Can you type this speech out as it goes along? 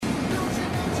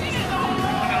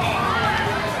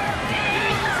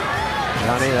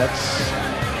Johnny, that's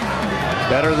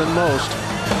better than most.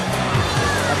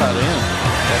 How about him?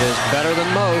 That is better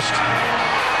than most.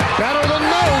 Better than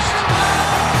most!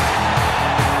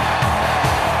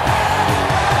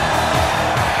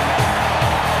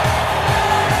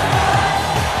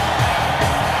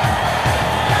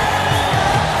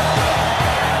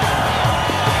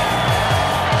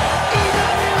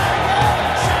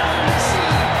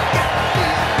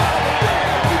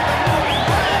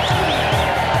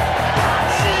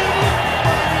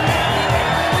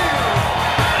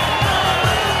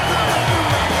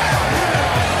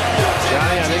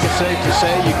 Safe to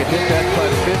say you could hit that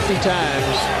putt 50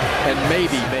 times and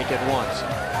maybe make it once.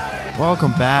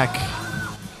 Welcome back.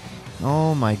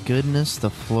 Oh my goodness, the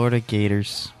Florida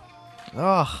Gators.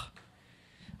 Ugh.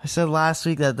 I said last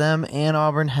week that them and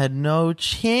Auburn had no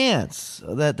chance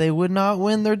that they would not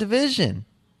win their division.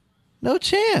 No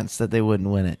chance that they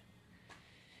wouldn't win it.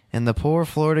 And the poor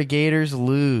Florida Gators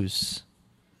lose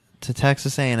to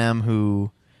Texas A&M,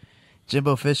 who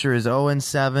Jimbo Fisher is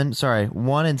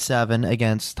 1-7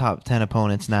 against top 10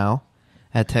 opponents now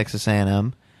at Texas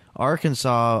A&M.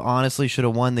 Arkansas honestly should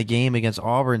have won the game against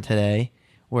Auburn today,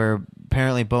 where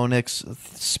apparently Bo Nix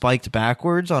spiked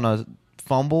backwards on a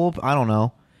fumble. I don't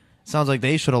know. Sounds like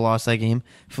they should have lost that game.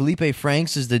 Felipe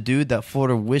Franks is the dude that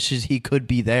Florida wishes he could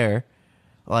be there.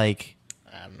 Like,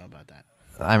 I don't know about that.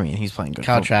 I mean, he's playing good.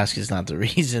 Kyle Trask is not the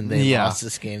reason they lost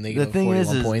this game. They got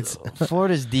 41 points.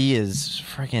 Florida's D is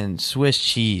freaking Swiss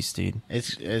cheese, dude.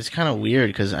 It's kind of weird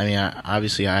because, I mean,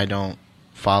 obviously I don't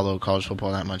follow college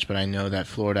football that much, but I know that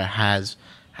Florida has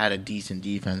had a decent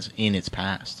defense in its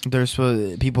past.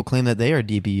 People claim that they are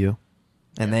DBU,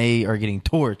 and they are getting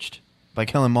torched by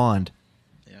Kellen Mond,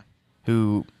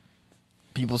 who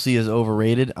people see as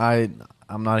overrated. I'm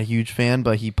not a huge fan,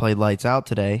 but he played lights out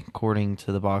today, according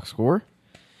to the box score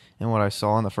and what I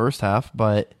saw in the first half.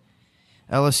 But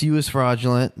LSU is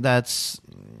fraudulent. That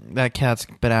cat's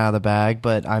been out of the bag.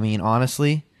 But, I mean,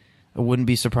 honestly, I wouldn't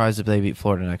be surprised if they beat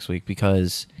Florida next week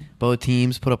because both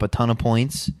teams put up a ton of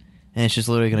points, and it's just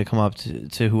literally going to come up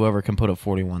to whoever can put up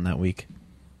 41 that week.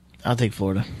 I'll take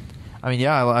Florida. I mean,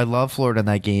 yeah, I love Florida in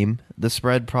that game. The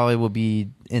spread probably will be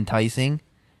enticing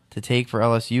to take for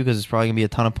LSU because it's probably going to be a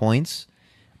ton of points.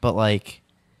 But, like,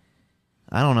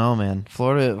 I don't know, man.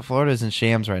 Florida's in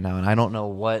shams right now, and I don't know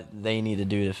what they need to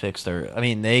do to fix their... I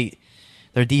mean,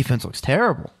 their defense looks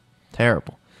terrible.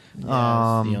 Terrible. Yeah,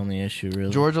 that's the only issue,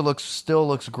 really. Georgia still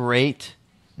looks great.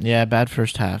 Yeah, bad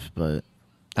first half, but...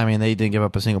 I mean, they didn't give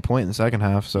up a single point in the second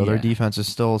half, so their defense is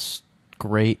still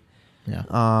great. Yeah.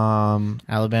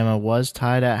 Alabama was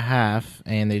tied at half,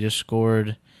 and they just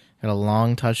got a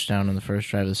long touchdown in the first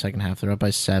drive of the second half. They're up by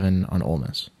 7 on Ole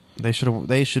Miss.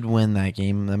 They should win that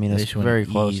game. I mean, it's very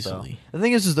close easily. Though. The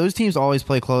thing is those teams always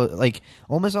play close. Like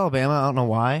Ole Miss, Alabama, I don't know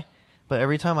why, but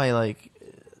every time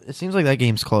it seems like that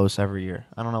game's close every year.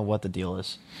 I don't know what the deal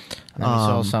is. And then we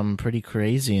saw something pretty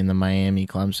crazy in the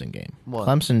Miami-Clemson game. What?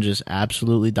 Clemson just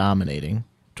absolutely dominating,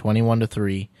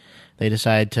 21-3. They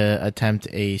decide to attempt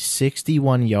a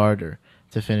 61-yarder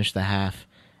to finish the half,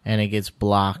 and it gets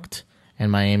blocked,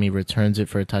 and Miami returns it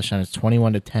for a touchdown. It's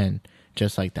 21-10,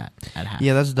 just like that at half.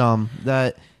 Yeah, that's dumb.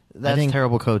 That's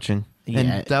terrible coaching. Yeah.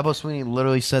 And Dabo Swinney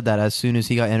literally said that as soon as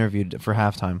he got interviewed for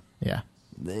halftime. Yeah.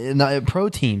 Pro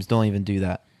teams don't even do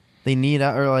that. They need,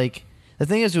 the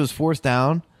thing is, it was fourth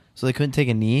down, so they couldn't take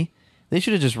a knee. They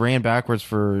should have just ran backwards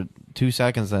for 2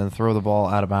 seconds and throw the ball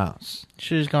out of bounds.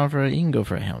 Should have gone you can go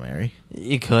for a Hail Mary.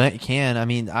 You can. I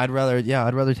mean, I'd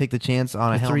rather take the chance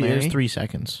on a Hail Mary. It was 3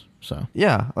 seconds, so.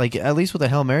 Yeah, like at least with a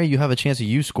Hail Mary, you have a chance of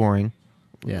you scoring.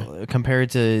 Yeah.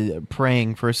 Compared to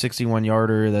praying for a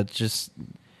 61-yarder that's just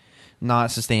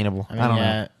not sustainable. I don't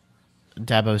know.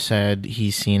 Dabo said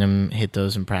he's seen him hit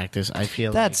those in practice. I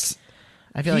feel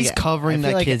he's covering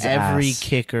that kid's ass. Every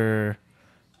kicker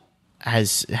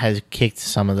has kicked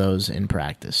some of those in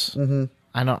practice. Mm-hmm.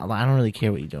 I don't really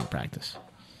care what you do in practice.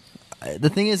 The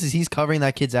thing is he's covering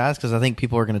that kid's ass because I think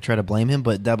people are going to try to blame him,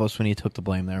 but Dabo Swinney took the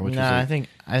blame there. I think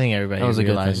everybody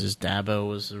realizes Dabo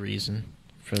was the reason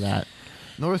for that.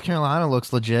 North Carolina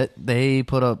looks legit. They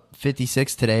put up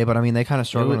 56 today, but I mean they kind of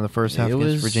struggled in the first half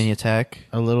against Virginia Tech.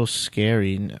 A little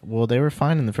scary. Well, they were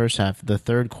fine in the first half. The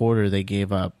third quarter they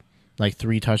gave up like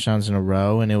 3 touchdowns in a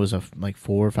row, and it was a 4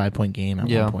 or 5 point game at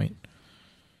one point.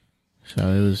 So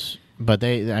it was, but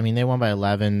they won by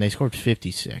 11. They scored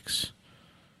 56.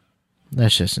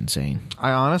 That's just insane.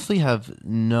 I honestly have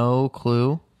no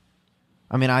clue.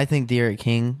 I mean, I think De'Aaron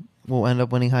King will end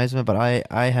up winning Heisman, but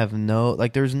I have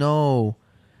there's no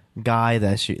guy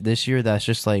this year that's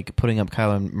just like putting up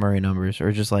Kyler Murray numbers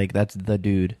or just like that's the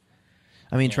dude.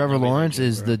 I mean, Trevor Lawrence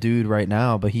is the dude right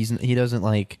now, but he doesn't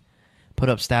like put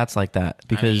up stats like that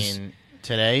because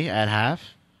today at half,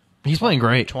 he's playing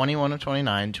great. 21 of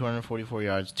 29, 244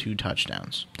 yards, 2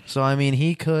 touchdowns. So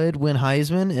he could win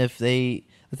Heisman if they.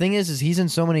 The thing is he's in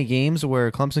so many games where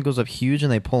Clemson goes up huge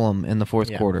and they pull him in the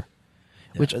fourth quarter,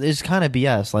 which is kind of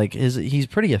BS. Like he's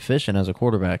pretty efficient as a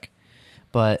quarterback,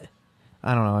 but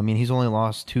I don't know. He's only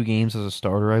lost 2 games as a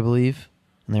starter, I believe,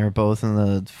 and they were both in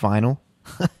the final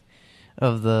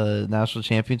of the national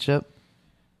championship.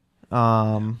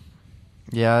 Yeah,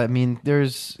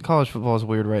 there's college football is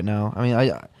weird right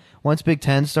now. Once Big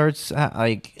Ten starts,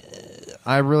 I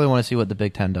really want to see what the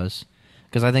Big Ten does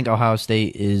because I think Ohio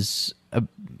State is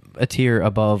a tier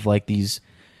above like these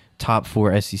top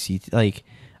 4 SEC. Like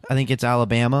I think it's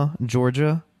Alabama,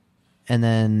 Georgia, and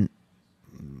then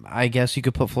I guess you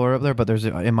could put Florida up there, but there's,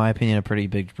 in my opinion, a pretty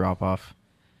big drop off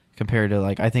compared to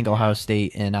I think Ohio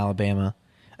State and Alabama.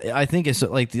 I think it's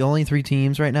like the only 3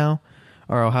 teams right now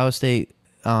are Ohio State,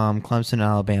 Clemson, and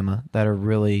Alabama that are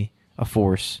really a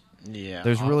force. Yeah,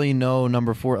 there's really no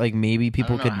number 4. Like maybe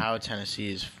people I don't know could how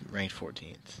Tennessee is ranked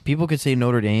 14th. People could say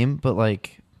Notre Dame, but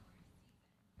like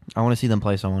I want to see them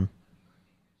play someone.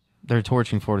 They're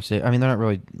torching Florida State. They're not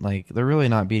really they're really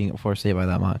not beating Florida State by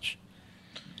that much.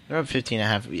 They're up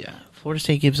 15.5. Yeah, Florida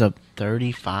State gives up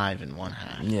 35 in one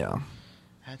half. Yeah,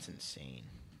 that's insane.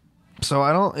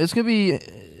 So It's gonna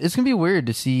be weird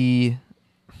to see.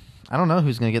 I don't know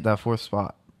who's gonna get that 4th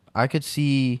spot. I could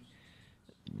see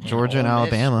Georgia and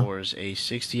Alabama. Scores a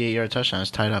 68-yard touchdown.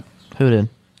 It's tied up. Who did?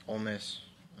 Ole Miss.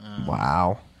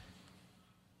 Wow.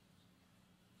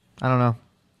 I don't know.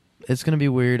 It's going to be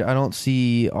weird. I don't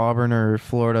see Auburn or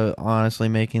Florida honestly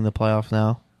making the playoffs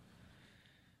now.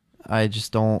 I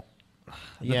just don't.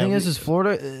 The thing is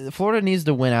Florida needs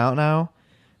to win out now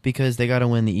because they got to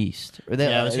win the East. Or they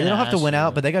don't have to win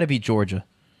out, but they got to beat Georgia.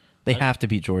 They have to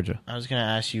beat Georgia. I was going to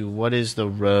ask you, what is the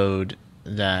road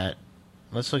that...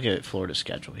 Let's look at Florida's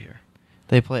schedule here.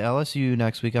 They play LSU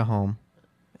next week at home,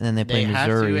 and then they play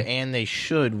Missouri. They have to, and they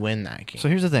should win that game. So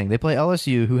here's the thing. They play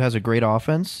LSU, who has a great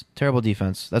offense, terrible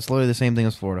defense. That's literally the same thing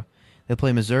as Florida. They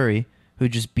play Missouri, who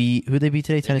just beat... Who'd they beat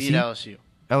today? Tennessee? They beat LSU.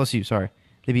 LSU, sorry.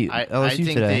 They beat LSU today. I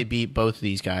think they beat both of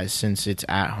these guys since it's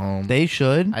at home. They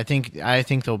should. I think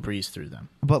they'll breeze through them.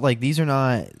 But these are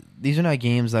not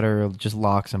games that are just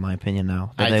locks in my opinion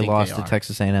now. That they lost to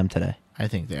Texas A&M today. I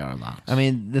think they are locks.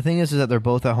 The thing is that they're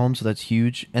both at home, so that's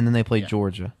huge, and then they play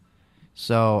Georgia.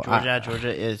 So Georgia,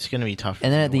 it's going to be tough.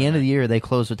 And then at the end of the year, they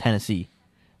close with Tennessee.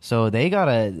 So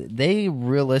they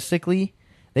realistically,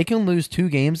 they can lose 2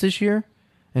 games this year,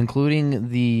 including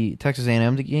the Texas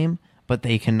A&M game, but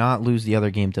they cannot lose the other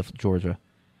game to Georgia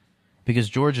because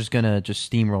Georgia's going to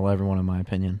just steamroll everyone, in my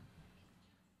opinion.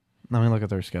 Let me look at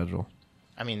their schedule.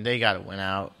 They got to win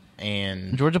out,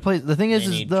 and Georgia plays. The thing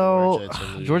is though,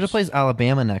 Georgia plays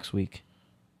Alabama next week,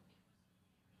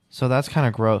 so that's kind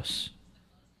of gross.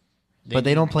 But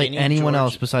they don't play anyone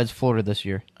else besides Florida this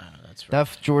year. That's right.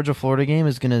 That Georgia-Florida game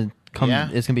is going to come. Yeah.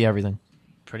 It's going to be everything.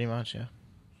 Pretty much, yeah.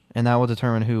 And that will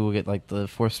determine who will get the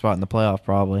 4th spot in the playoff,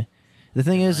 probably. The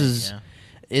thing is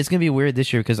it's going to be weird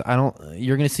this year because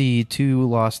you're going to see 2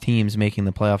 lost teams making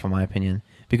the playoff, in my opinion,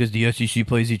 because the SEC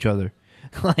plays each other.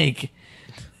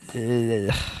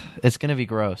 It's going to be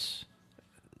gross.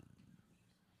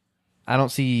 I don't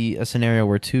see a scenario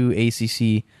where 2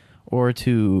 ACC or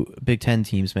 2 Big Ten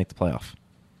teams make the playoff.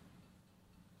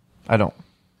 I don't.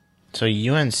 So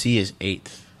UNC is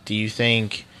 8th. Do you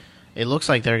think it looks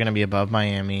like they're going to be above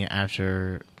Miami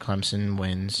after Clemson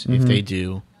wins? Mm-hmm. If they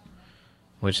do,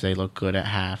 which they look good at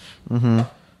half. Mm-hmm.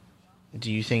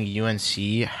 Do you think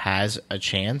UNC has a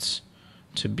chance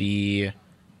to be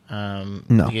no.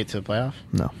 to get to the playoff?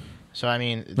 No. So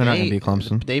they're not going to be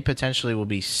Clemson. They potentially will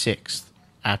be 6th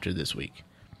after this week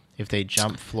if they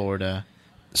jump Florida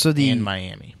and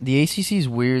Miami. The ACC is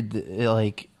weird.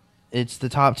 It's the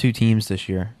top 2 teams this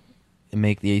year and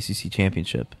make the ACC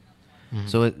championship. Mm-hmm.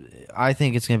 So I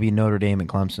think it's going to be Notre Dame and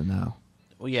Clemson now.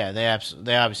 Well, yeah, they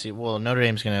obviously. Well, Notre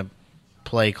Dame's going to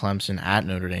play Clemson at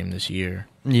Notre Dame this year.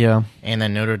 Yeah, and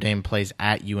then Notre Dame plays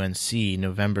at UNC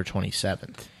November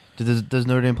 27th. Does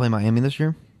Notre Dame play Miami this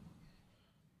year?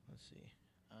 Let's see.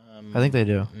 I think they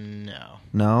do. No.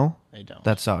 No? They don't.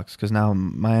 That sucks because now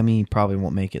Miami probably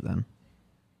won't make it then.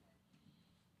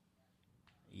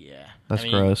 Yeah. That's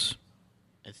gross.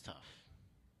 It's tough.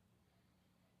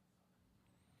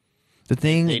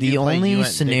 The only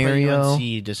scenario... They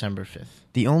play UNC December 5th.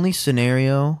 The only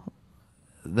scenario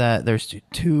that there's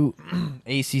 2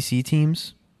 ACC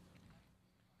teams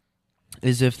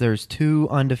is if there's 2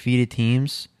 undefeated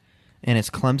teams and it's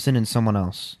Clemson and someone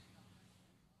else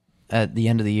at the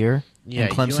end of the year,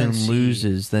 and Clemson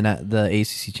loses the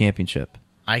ACC championship.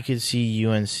 I could see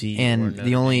UNC And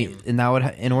the only and that would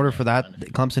in order for that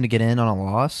Clemson to get in on a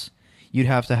loss, you'd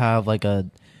have to have like a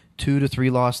 2 to 3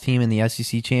 loss team in the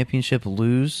SEC championship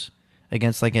lose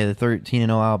against like a 13-0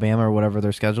 Alabama or whatever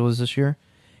their schedule is this year,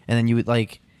 and then you would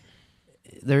like.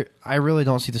 I really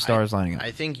don't see the stars lining up.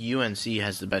 I think UNC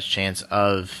has the best chance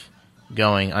of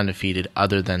going undefeated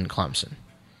other than Clemson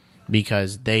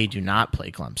because they do not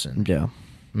play Clemson. Yeah.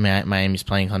 Miami's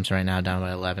playing Clemson right now down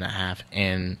by 11.5,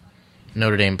 and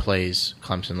Notre Dame plays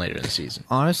Clemson later in the season.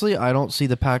 Honestly, I don't see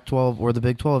the Pac-12 or the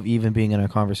Big 12 even being in a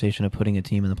conversation of putting a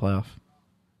team in the playoff.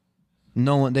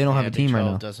 No one, they don't have a team right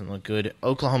now. Doesn't look good.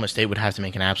 Oklahoma State would have to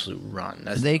make an absolute run.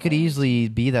 They could easily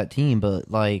be that team, but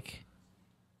like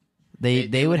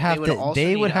they would have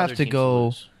to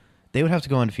go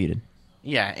undefeated.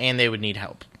 Yeah, and they would need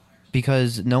help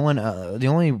because no one.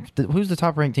 Who's the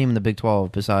top ranked team in the Big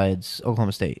 12 besides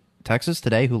Oklahoma State? Texas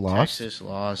today, who lost? Texas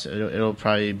lost. It'll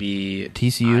probably be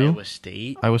TCU, Iowa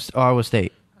State. Iowa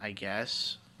State. I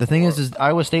guess. The thing is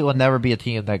Iowa State will never be a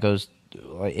team that goes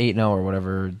like 8-0 or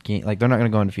whatever. Like they're not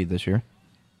going to go undefeated this year.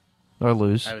 They'll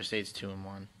lose. Iowa State's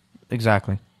 2-1.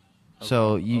 Exactly.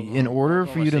 So in order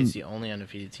for you to, State's the only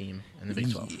undefeated team in the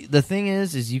Big 12. The thing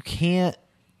is you can't.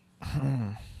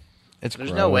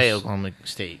 There's no way Oklahoma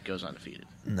State goes undefeated.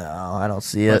 No, I don't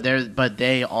see it. But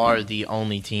they are the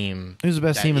only team. Who's the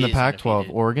best team in the Pac-12?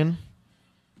 Undefeated. Oregon?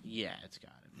 Yeah, it's got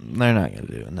it. They're not going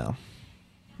to do it, no.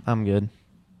 I'm good.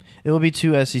 It will be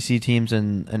 2 SEC teams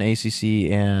and an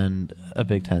ACC and a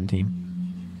Big Ten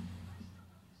team.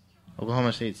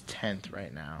 Oklahoma State's 10th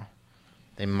right now.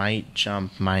 They might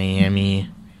jump Miami.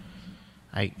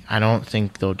 I don't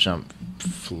think they'll jump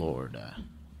Florida.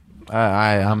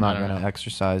 I'm not going to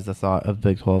exercise the thought of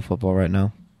Big 12 football right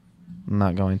now. I'm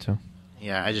not going to.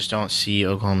 Yeah, I just don't see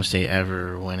Oklahoma State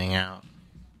ever winning out.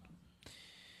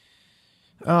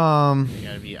 They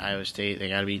got to beat Iowa State. They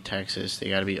got to beat Texas. They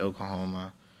got to beat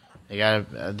Oklahoma. They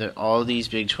got to. All these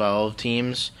Big 12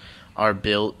 teams are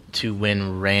built to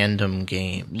win random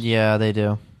games. Yeah, they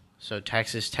do. So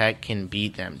Texas Tech can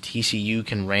beat them. TCU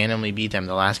can randomly beat them.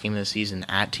 The last game of the season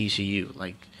at TCU,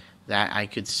 like that, I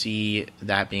could see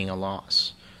that being a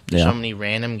loss. There's so many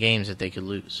random games that they could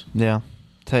lose. Yeah.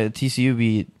 TCU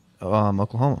beat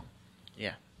Oklahoma.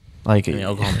 Yeah.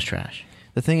 Oklahoma's trash.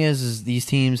 The thing is these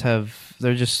teams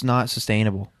they're just not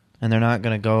sustainable. And they're not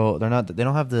going to go, they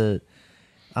don't have the,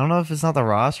 I don't know if it's not the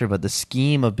roster, but the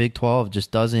scheme of Big 12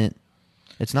 just doesn't,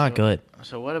 it's not good.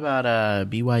 So what about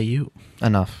BYU?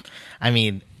 Enough. I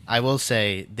mean, I will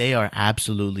say they are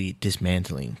absolutely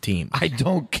dismantling teams. I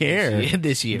don't care.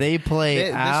 This year. They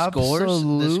play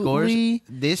absolutely the scores.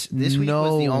 This week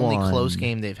was the only close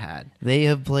game they've had. They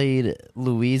have played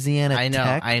Louisiana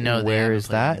Tech. I know. Where is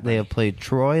that? Anybody. They have played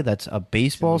Troy. That's a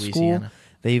baseball school.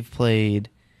 They've played...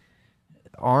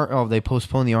 they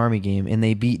postponed the Army game, and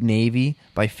they beat Navy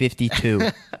by 52.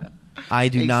 I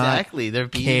do not They're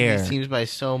beating these teams by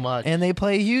so much. And they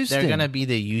play Houston. They're going to be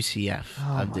the UCF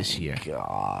of this year.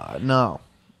 God, no.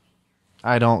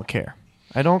 I don't care.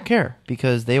 I don't care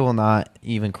because they will not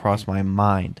even cross my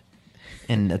mind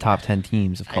in the top 10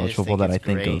 teams of college football that I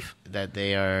think of. That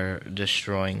they are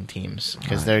destroying teams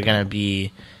because they're going to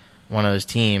be one of those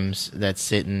teams that's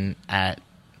sitting at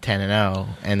 10-0,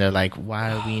 and they're like,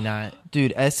 why are we not?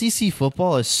 Dude, SEC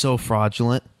football is so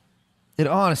fraudulent. It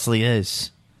honestly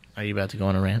is. Are you about to go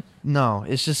on a rant? No,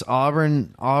 it's just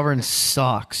Auburn. Auburn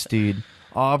sucks, dude.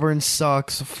 Auburn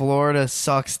sucks. Florida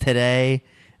sucks today.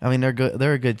 I mean, they're good.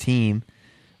 They're a good team.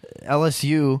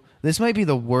 LSU. This might be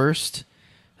the worst,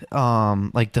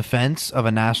 defense of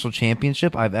a national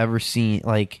championship I've ever seen.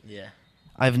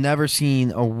 I've never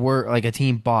seen a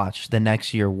team botch the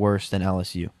next year worse than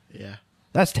LSU. Yeah.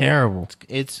 That's terrible.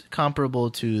 It's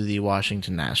comparable to the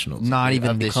Washington Nationals. Not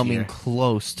even coming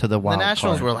close to the wild card. The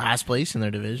Nationals were last place in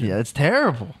their division. Yeah, it's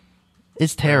terrible.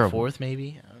 It's terrible. Fourth,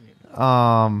 maybe? I don't even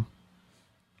know.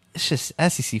 It's just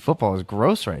SEC football is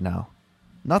gross right now.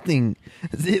 Nothing.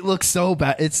 It looks so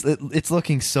bad. It's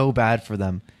looking so bad for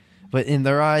them. But in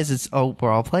their eyes, we're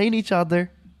all playing each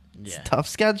other. It's a tough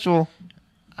schedule.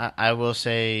 I will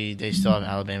say they still have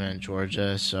Alabama and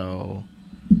Georgia, so...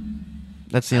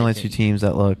 That's the only two teams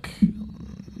that look...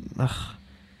 Ugh.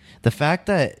 The fact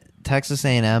that Texas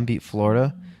A&M beat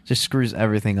Florida just screws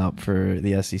everything up for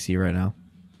the SEC right now.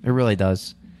 It really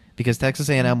does. Because Texas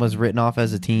A&M was written off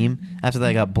as a team after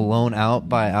they got blown out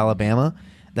by Alabama,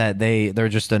 that they're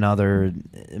just another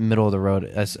upper middle of the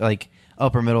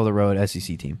road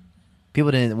SEC team.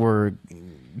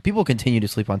 People continue to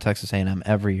sleep on Texas A&M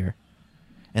every year.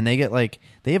 And they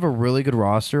have a really good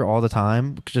roster all the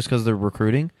time just because they're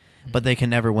recruiting. But they can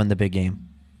never win the big game.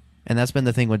 And that's been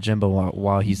the thing with Jimbo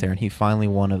while he's there, and he finally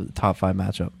won a top 5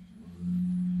 matchup.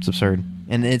 It's absurd.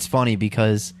 And it's funny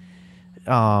because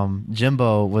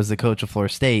Jimbo was the coach of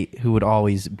Florida State who would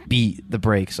always beat the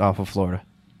brakes off of Florida.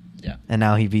 Yeah. And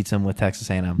now he beats him with Texas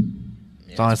A&M.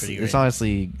 Yeah, it's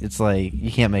honestly, it's like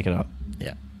you can't make it up.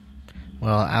 Yeah.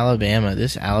 Well,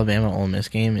 this Alabama Ole Miss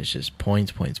game is just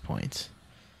points.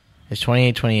 It's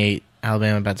 28-28.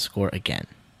 Alabama about to score again.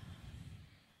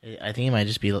 I think it might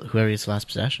just be whoever gets the last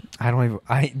possession.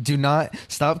 I do not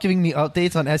stop giving me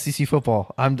updates on SEC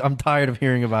football. I'm tired of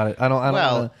hearing about it. I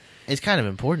don't. It's kind of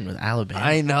important with Alabama.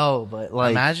 I know, but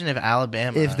like, imagine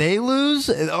if they lose.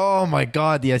 Oh my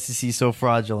God, the SEC is so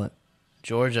fraudulent.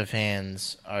 Georgia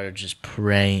fans are just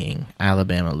praying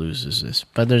Alabama loses this,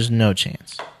 but there's no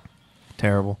chance.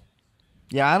 Terrible.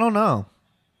 Yeah, I don't know.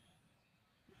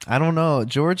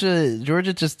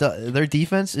 Georgia just their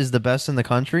defense is the best in the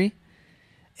country.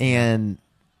 And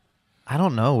I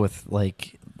don't know with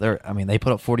like they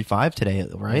put up 45 today,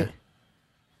 right?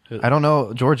 Yeah. I don't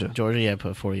know Georgia,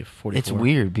 put 44. It's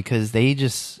weird because the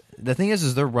thing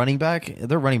is their running backs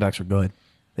are good.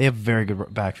 They have very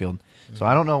good backfield. Mm-hmm. So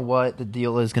I don't know what the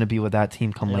deal is going to be with that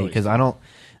team come late because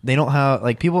they don't have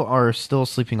like people are still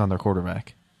sleeping on their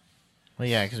quarterback. Well,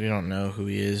 yeah, because we don't know who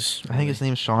he is. I think his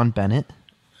name's Sean Bennett.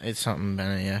 It's something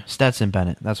Bennett, yeah. Stetson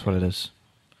Bennett, that's what it is.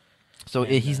 So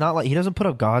he's not like he doesn't put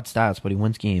up god stats, but he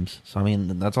wins games. So I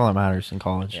mean, that's all that matters in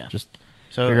college. Yeah. Just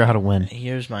figure out how to win.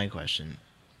 Here's my question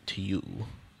to you: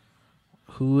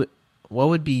 what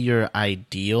would be your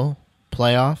ideal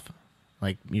playoff,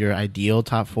 like your ideal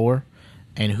top 4,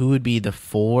 and who would be the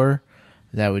 4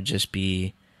 that would just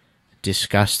be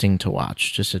disgusting to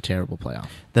watch, just a terrible playoff?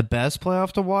 The best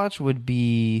playoff to watch would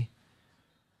be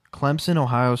Clemson,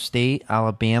 Ohio State,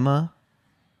 Alabama,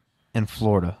 and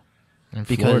Florida.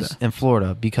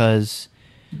 Florida, because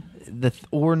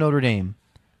or Notre Dame,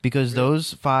 because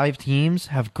those 5 teams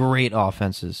have great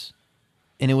offenses,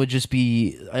 and it would just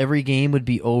be every game would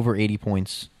be over 80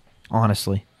 points.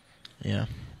 Honestly, yeah,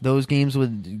 those games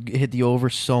would hit the over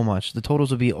so much. The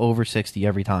totals would be over 60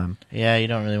 every time. Yeah, you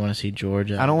don't really want to see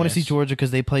Georgia. I don't want to see Georgia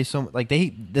because they play so like they.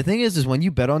 The thing is when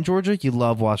you bet on Georgia, you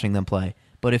love watching them play.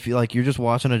 But if you're just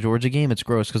watching a Georgia game, it's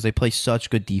gross because they play such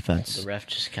good defense. The ref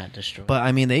just got destroyed. But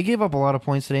I mean, they gave up a lot of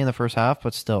points today in the first half.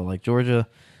 But still, like Georgia's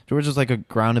like a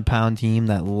ground and pound team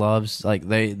that loves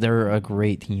they're a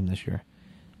great team this year.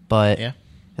 But yeah,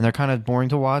 and they're kind of boring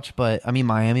to watch. But I mean,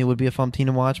 Miami would be a fun team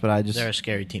to watch. But they're a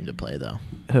scary team to play though.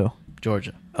 Who?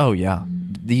 Georgia. Oh yeah,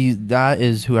 that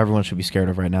is who everyone should be scared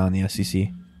of right now in the SEC.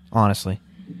 Honestly,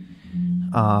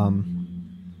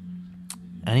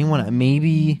 anyone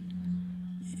maybe.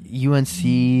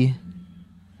 UNC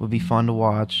would be fun to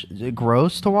watch.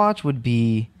 Gross to watch would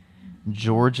be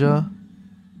Georgia,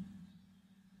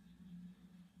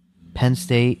 Penn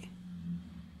State.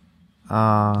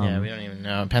 Yeah, we don't even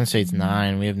know. Penn State's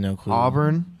 9. We have no clue.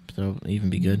 Auburn. So it'll even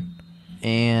be good.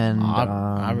 And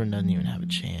Auburn doesn't even have a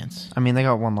chance. I mean, they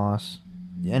got 1 loss.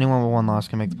 Anyone with 1 loss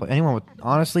can make the play.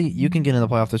 Honestly, you can get in the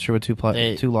playoff this year with 2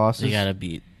 losses. They gotta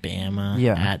beat Bama.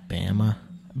 Yeah. At Bama.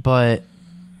 But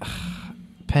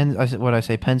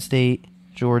Penn State,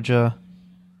 Georgia,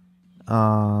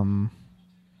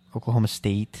 Oklahoma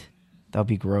State. That would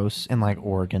be gross. And like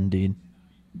Oregon, dude.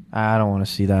 I don't want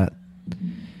to see that.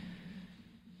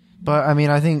 But I mean,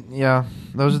 I think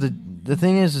those are the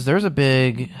thing is there's a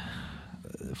big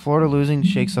Florida losing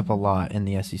shakes up a lot in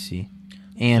the SEC,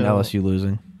 and LSU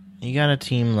losing. You got a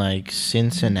team like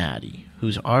Cincinnati,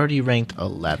 who's already ranked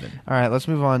 11. All right, let's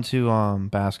move on to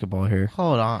basketball here.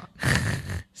 Hold on.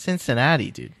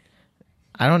 Cincinnati, dude.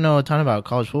 I don't know a ton about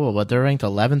college football, but they're ranked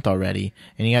 11th already,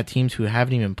 and you got teams who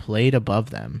haven't even played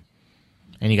above them,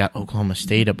 and you got Oklahoma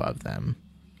State above them.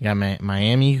 You got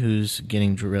Miami, who's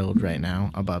getting drilled right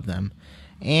now, above them,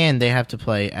 and they have to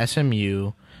play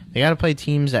SMU. They got to play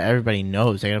teams that everybody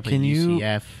knows. They got to play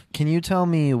UCF. Can you tell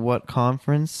me what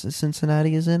conference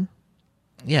Cincinnati is in?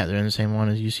 Yeah, they're in the same one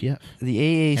as UCF. The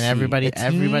AAC. And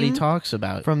everybody talks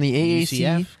about from the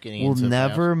AAC will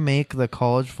never make the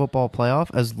college football playoff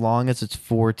as long as it's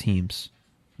 4 teams.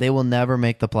 They will never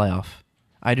make the playoff.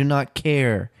 I do not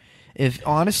care. If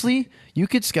honestly, you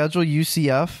could schedule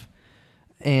UCF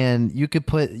and you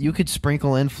could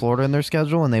sprinkle in Florida in their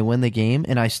schedule and they win the game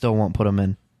and I still won't put them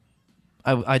in.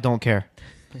 I don't care.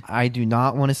 I do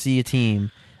not want to see a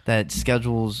team that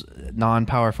schedules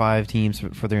non-Power 5 teams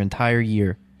for their entire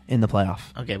year in the playoff.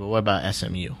 Okay, but what about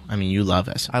SMU? I mean, you love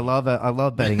SMU. I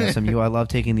love betting SMU. I love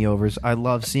taking the overs. I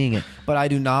love seeing it. But I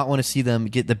do not want to see them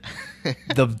get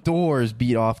the doors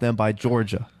beat off them by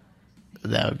Georgia.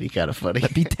 That would be kind of funny.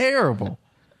 That'd be terrible.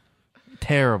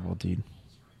 Terrible, dude.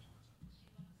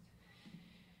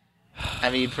 I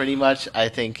mean, pretty much, I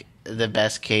think the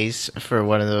best case for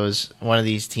one of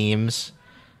these teams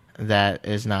that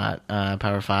is not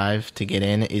Power 5 to get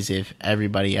in is if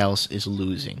everybody else is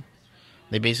losing.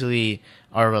 They basically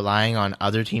are relying on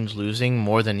other teams losing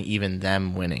more than even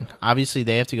them winning. Obviously,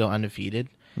 they have to go undefeated,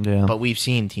 but we've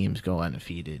seen teams go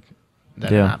undefeated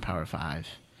that are not Power 5.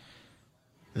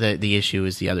 The issue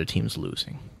is the other teams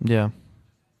losing. Yeah.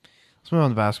 Let's move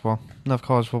on to basketball. Enough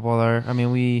college football there. I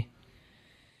mean,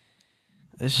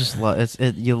 it's just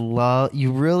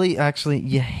you really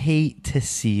hate to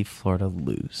see Florida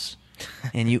lose.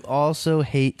 And you also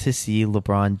hate to see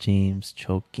LeBron James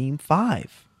choke Game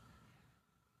 5.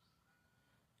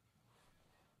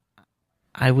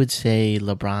 I would say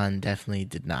LeBron definitely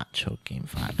did not choke Game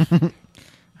 5.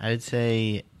 I would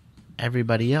say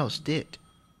everybody else did.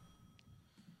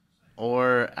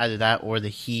 Or either that or the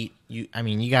Heat. You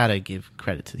got to give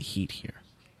credit to the Heat here.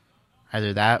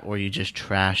 Either that or you just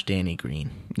trash Danny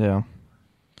Green. Yeah.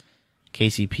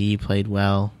 KCP played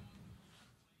well.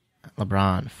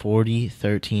 LeBron, 40,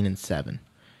 13, and 7.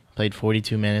 Played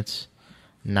 42 minutes.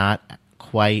 Not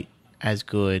quite as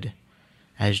good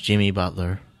as Jimmy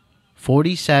Butler.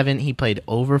 47, he played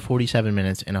over 47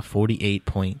 minutes in a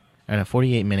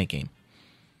 48-minute game.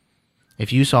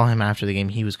 If you saw him after the game,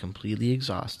 he was completely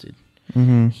exhausted.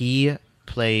 Mm-hmm. He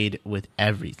played with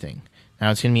everything.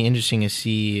 Now, it's going to be interesting to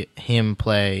see him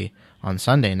play on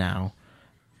Sunday now.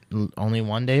 Only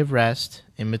one day of rest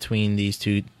in between these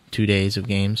two days of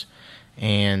games.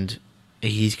 And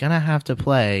he's going to have to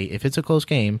play, if it's a close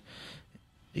game,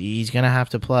 he's going to have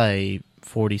to play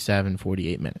 47,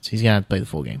 48 minutes. He's going to have to play the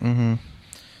full game. Mm-hmm.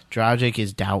 Dragic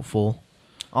is doubtful.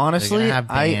 Honestly,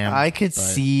 I could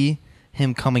see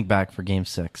him coming back for Game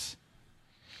 6.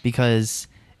 Because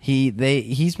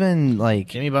he's been like...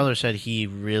 Jimmy Butler said he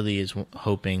really is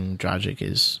hoping Dragic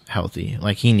is healthy.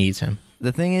 Like, he needs him.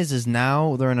 The thing is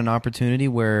now they're in an opportunity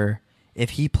where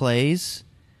if he plays,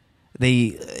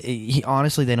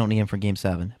 honestly, they don't need him for Game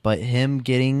 7. But him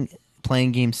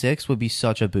playing Game 6 would be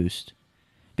such a boost.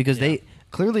 Because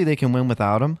they can win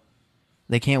without him.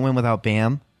 They can't win without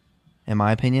Bam, in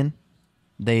my opinion.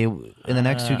 In the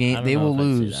next two games, they will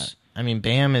lose. I mean,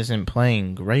 Bam isn't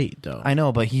playing great, though. I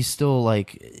know, but he's still,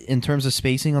 like, in terms of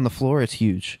spacing on the floor, it's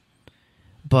huge.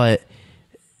 But,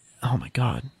 oh my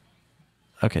God.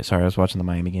 Okay, sorry, I was watching the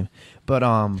Miami game. But,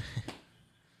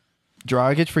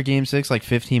 Dragic for Game 6, like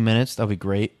 15 minutes, that'll be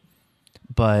great.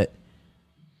 But,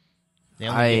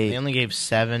 they only gave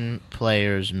 7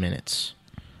 players minutes.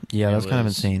 Yeah, that's kind of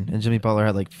insane. And Jimmy Butler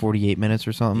had like 48 minutes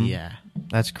or something. Yeah.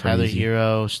 That's crazy. Tyler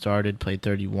Hero started, played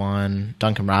 31.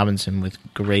 Duncan Robinson with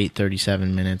great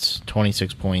 37 minutes,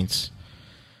 26 points.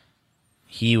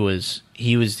 He was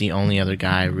the only other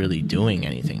guy really doing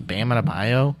anything. Bam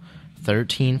Adebayo,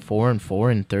 13, 4, and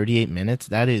 4 in 38 minutes.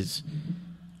 That is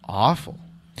awful.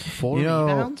 4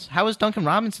 rebounds? How is Duncan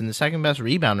Robinson the second best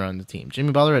rebounder on the team?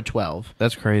 Jimmy Butler had 12.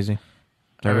 That's crazy.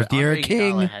 There was Derek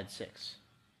King. Had 6.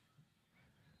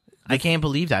 I can't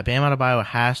believe that. Bam Adebayo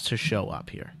has to show up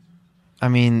here. I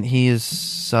mean, he is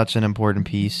such an important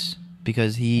piece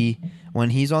because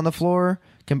when he's on the floor,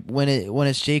 when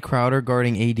it's Jay Crowder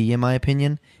guarding AD, in my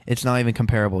opinion, it's not even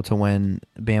comparable to when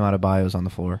Bam Adebayo is on the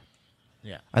floor.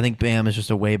 Yeah, I think Bam is just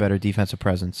a way better defensive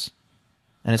presence,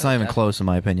 and it's not even close, in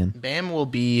my opinion. Bam will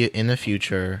be in the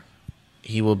future.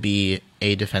 He will be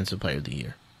a defensive player of the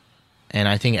year, and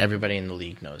I think everybody in the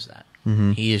league knows that.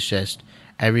 Mm-hmm. He is just.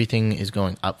 Everything is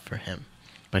going up for him.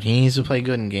 But he needs to play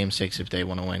good in Game 6 if they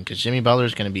want to win. Because Jimmy Butler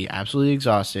is going to be absolutely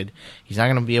exhausted. He's not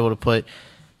going to be able to put...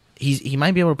 He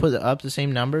might be able to put up the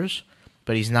same numbers,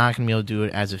 but he's not going to be able to do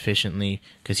it as efficiently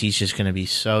because he's just going to be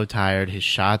so tired. His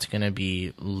shot's going to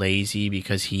be lazy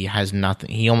because he has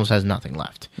nothing. He almost has nothing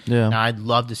left. Yeah. Now, I'd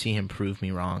love to see him prove me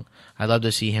wrong. I'd love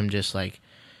to see him just, like,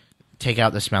 take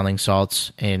out the smelling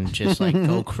salts and just, like,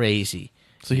 go crazy.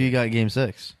 So you got Game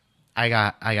 6? I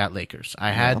got Lakers.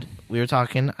 We were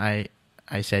talking. I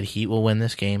said Heat will win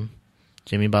this game.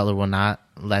 Jimmy Butler will not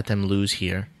let them lose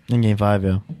here. In Game 5,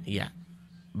 yeah. Yeah.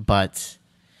 But,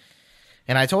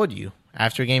 and I told you,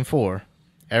 after Game 4,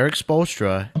 Eric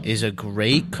Spoelstra is a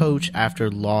great coach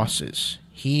after losses.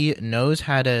 He knows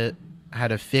how to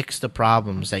fix the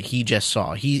problems that he just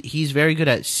saw. He's very good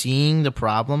at seeing the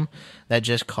problem that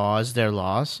just caused their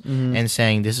loss and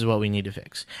saying, this is what we need to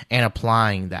fix, and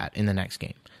applying that in the next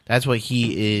game. That's what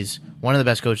he is, one of the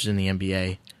best coaches in the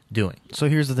NBA, doing. So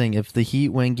here's the thing. If the Heat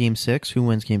win Game 6, who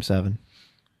wins Game 7?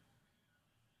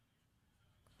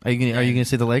 Are you going to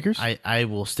say the Lakers? I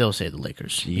will still say the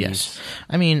Lakers, Jeez. Yes.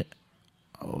 I mean,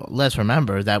 let's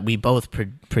remember that we both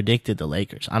predicted the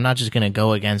Lakers. I'm not just going to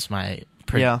go against my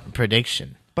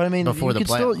prediction. But I mean, before the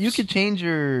playoffs. You could change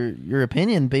your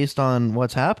opinion based on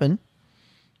what's happened.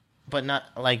 But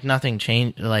nothing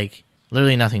changed. Like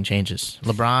literally nothing changes.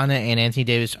 LeBron and Anthony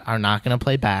Davis are not going to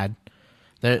play bad.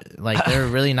 They're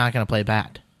really not going to play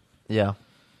bad. Yeah.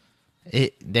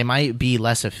 They might be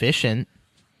less efficient,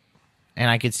 and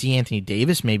I could see Anthony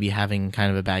Davis maybe having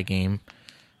kind of a bad game,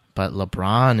 but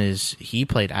LeBron he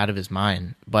played out of his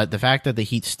mind. But the fact that the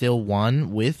Heat still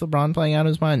won with LeBron playing out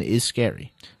of his mind is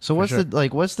scary. So what's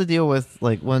the deal with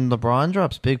when LeBron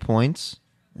drops big points?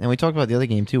 And we talked about the other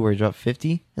game too, where he dropped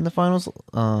 50 in the finals.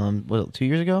 2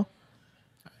 years ago?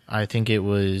 I think it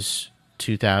was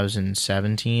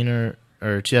 2017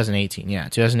 or 2018. Yeah,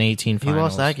 2018 finals. He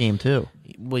lost that game too.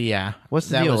 Well, yeah. What's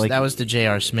the deal? That was the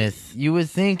J.R. Smith. You would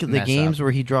think the games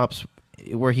where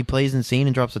he plays insane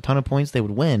and drops a ton of points, they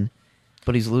would win,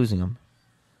 but he's losing them.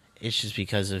 It's just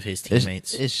because of his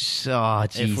teammates. Jesus.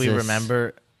 If we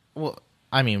remember,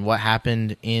 what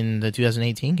happened in the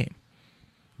 2018 game?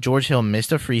 George Hill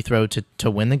missed a free throw to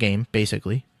win the game,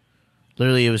 basically.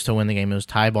 Literally, it was to win the game. It was a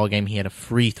tie ball game. He had a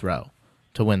free throw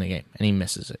to win the game, and he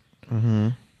misses it. Mm-hmm.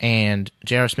 And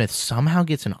J.R. Smith somehow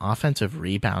gets an offensive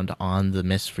rebound on the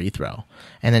missed free throw,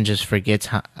 and then just forgets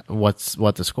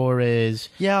what the score is.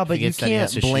 Yeah, but you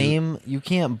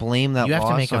can't blame that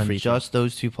loss on just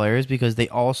those two players, because they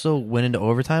also went into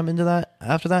overtime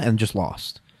after that and just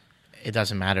lost. It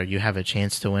doesn't matter. You have a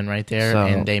chance to win right there,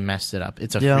 and they messed it up.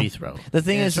 It's a free throw. The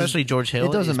thing is, especially George Hill,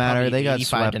 it doesn't matter. They got 85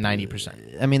 swept to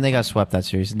 90%. I mean, they got swept that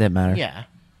series. It didn't matter. Yeah.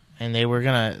 And they were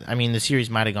gonna. I mean, the series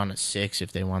might have gone to 6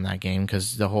 if they won that game,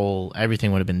 because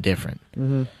everything would have been different.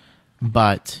 Mm-hmm.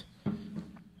 But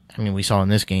I mean, we saw in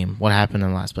this game what happened in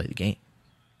the last play of the game.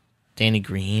 Danny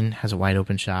Green has a wide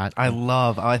open shot. I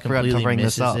forgot to bring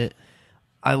this up.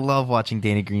 I love watching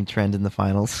Danny Green trend in the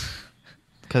finals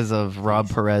because of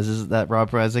Rob Perez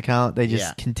account. They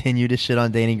just continue to shit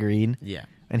on Danny Green. Yeah,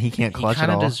 and he can't clutch at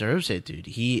all. He kind of deserves it, dude.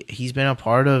 He's been a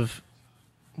part of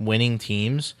winning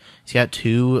teams. He's got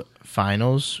 2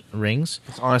 finals rings.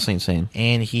 It's honestly insane.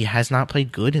 And he has not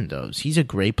played good in those. He's a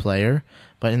great player,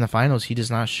 but in the finals he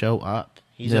does not show up.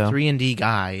 He's a 3-and-D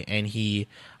guy, and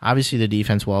obviously the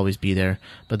defense will always be there,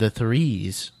 but the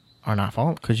threes are not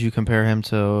falling. Could you compare him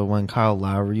to when Kyle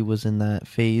Lowry was in that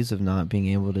phase of not being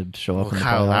able to show up in the playoffs?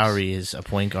 Kyle Lowry is a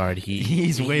point guard.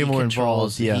 He's way more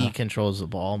involved. Yeah. He controls the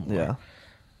ball more. Yeah.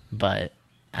 But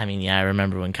I mean, I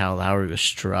remember when Kyle Lowry was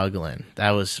struggling.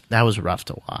 That was rough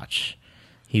to watch.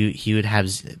 He would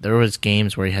have, there was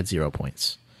games where he had 0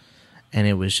 points, and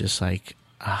it was just like,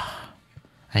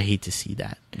 I hate to see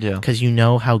that. Yeah, because you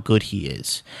know how good he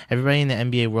is. Everybody in the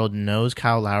NBA world knows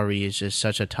Kyle Lowry is just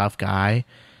such a tough guy,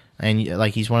 and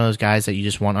he's one of those guys that you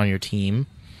just want on your team.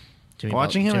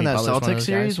 Watching him in that Celtics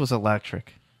series was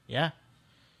electric. Yeah,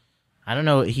 I don't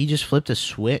know. He just flipped a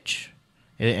switch.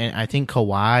 And I think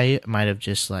Kawhi might have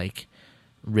just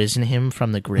risen him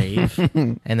from the grave,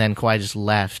 and then Kawhi just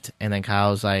left, and then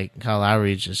Kyle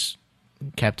Lowry just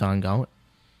kept on going.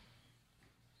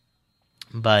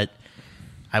 But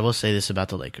I will say this about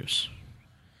the Lakers.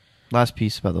 Last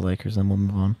piece about the Lakers, then we'll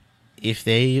move on. If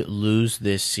they lose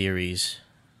this series,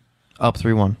 up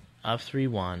 3-1.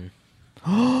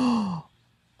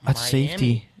 That's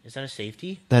safety. Is that a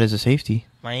safety? That is a safety.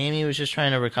 Miami was just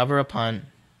trying to recover a punt,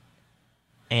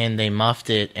 and they muffed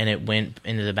it, and it went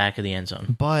into the back of the end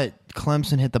zone. But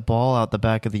Clemson hit the ball out the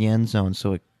back of the end zone,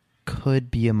 so it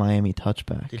could be a Miami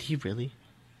touchback. Did he really?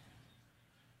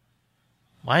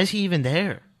 Why is he even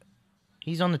there?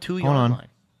 He's on the 2-yard line.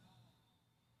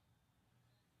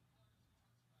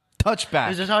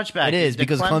 Touchback. It's a touchback. It is,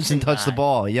 because Clemson touched the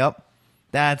ball. Yep.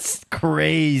 That's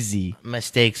crazy.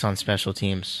 Mistakes on special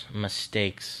teams.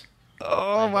 Mistakes.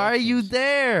 Oh, why are you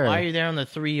there? Why are you there on the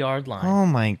 3-yard line? Oh,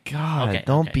 my God.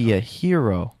 Don't be a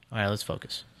hero. All right, let's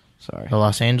focus. Sorry. The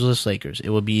Los Angeles Lakers. It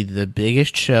will be the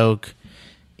biggest choke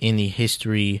in the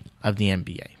history of the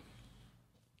NBA.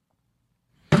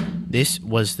 This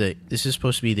is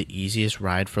supposed to be the easiest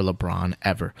ride for LeBron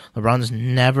ever. LeBron's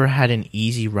never had an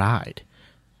easy ride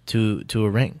to a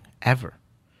ring, ever.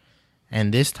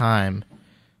 And this time,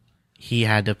 he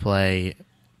had to play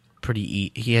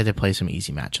he had to play some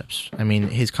easy matchups. I mean,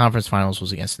 his conference finals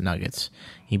was against the Nuggets.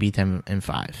 He beat them in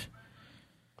 5.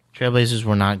 Trailblazers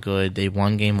were not good. They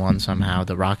won game 1 somehow.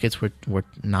 The Rockets were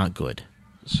not good.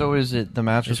 So is it the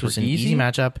matchups This was were an easy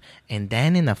matchup. And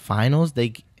then in the finals,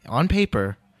 on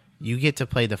paper, you get to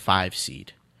play the 5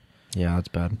 seed. Yeah, that's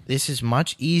bad. This is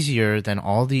much easier than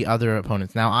all the other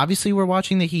opponents. Now, obviously, we're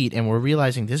watching the Heat, and we're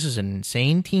realizing this is an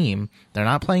insane team. They're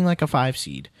not playing like a 5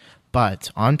 seed.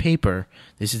 But on paper,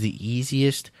 this is the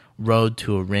easiest road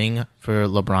to a ring for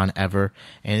LeBron ever,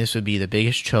 and this would be the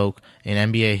biggest choke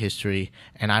in NBA history.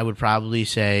 And I would probably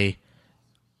say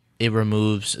it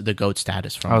removes the GOAT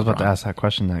status from LeBron. I was about to ask that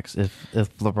question next. If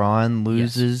LeBron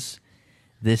loses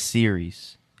this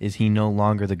series, is he no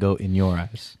longer the GOAT in your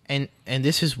eyes? And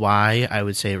this is why I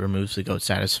would say it removes the GOAT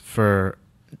status for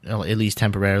at least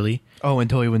temporarily. Oh,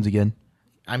 until he wins again.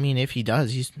 I mean, if he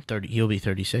does, he's 30. He'll be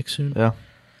 36 soon. Yeah.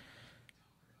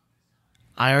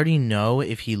 I already know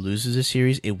if he loses a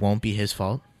series, it won't be his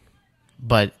fault.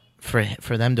 But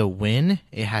for them to win,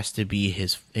 it has to be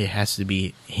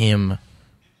him,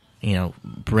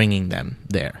 bringing them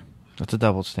there. That's a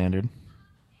double standard.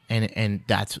 And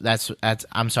that's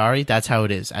I'm sorry, that's how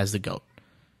it is as the GOAT.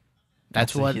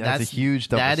 That's a huge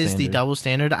double standard. That is the double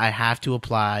standard I have to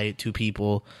apply to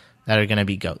people that are going to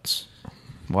be GOATs.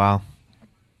 Wow.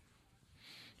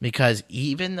 Because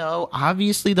even though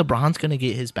obviously LeBron's going to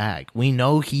get his bag, we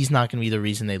know he's not going to be the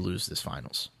reason they lose this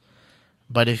finals.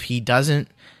 But if he doesn't,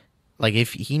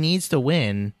 if he needs to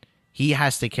win, he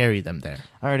has to carry them there.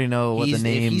 I already know what the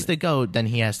name. If he's the GOAT, then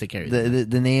he has to carry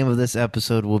them. The name of this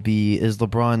episode will be, is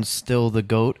LeBron still the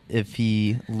GOAT if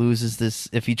he loses this,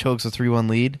 if he chokes a 3-1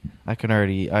 lead? I can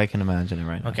imagine it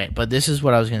right now. Okay, but this is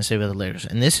what I was going to say about the Lakers.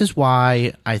 And this is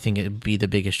why I think it would be the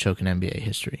biggest choke in NBA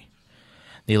history.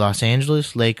 The Los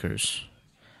Angeles Lakers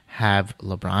have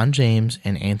LeBron James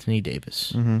and Anthony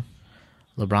Davis. Mm-hmm.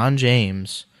 LeBron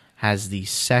James has the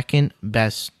second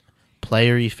best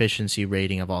player efficiency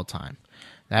rating of all time.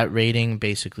 That rating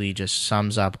basically just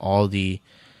sums up all the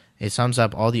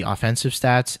offensive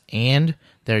stats and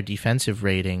their defensive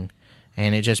rating,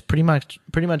 and it just pretty much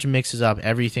mixes up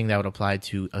everything that would apply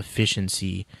to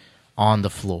efficiency on the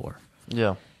floor.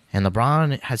 Yeah. And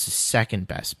LeBron has the second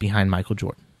best behind Michael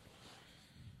Jordan.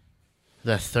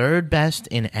 The third best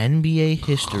in NBA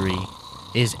history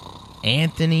is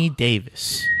Anthony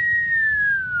Davis.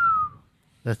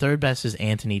 The third best is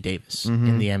Anthony Davis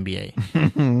in the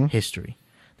NBA history.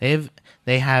 They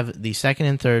have the second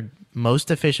and third most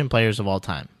efficient players of all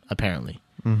time, apparently.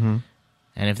 Mm-hmm.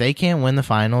 And if they can't win the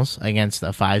finals against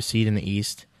a 5 seed in the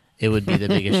East, it would be the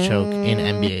biggest choke in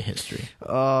NBA history.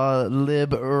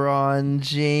 LeBron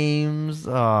James.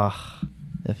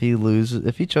 If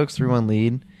he chokes 3-1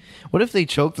 lead. What if they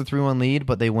choke the 3-1 lead,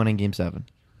 but they win in Game 7?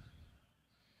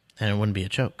 And it wouldn't be a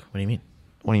choke. What do you mean?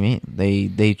 What do you mean?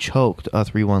 They choked a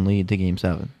 3-1 lead to Game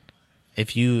 7.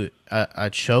 If you to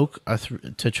choke a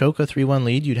 3-1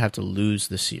 lead, you'd have to lose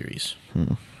the series.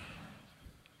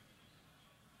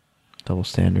 Double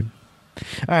standard.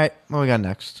 All right, what we got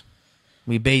next?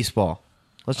 Baseball.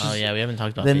 We haven't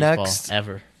talked about baseball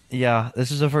ever. Yeah,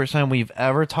 this is the first time we've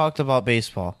ever talked about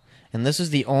baseball, and this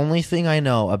is the only thing I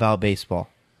know about baseball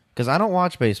because I don't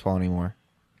watch baseball anymore.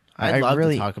 I'd love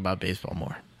to talk about baseball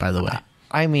more. By the way.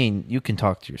 I mean, you can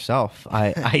talk to yourself.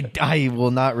 I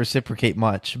will not reciprocate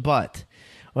much, but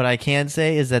what I can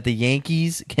say is that the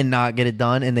Yankees cannot get it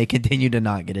done, and they continue to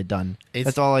not get it done.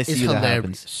 That's all I see that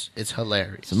happens. It's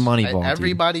hilarious. It's Moneyball.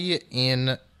 Everybody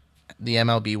in the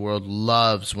MLB world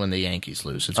loves when the Yankees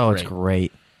lose. It's great. It's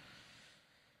great.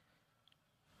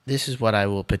 This is what I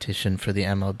will petition for the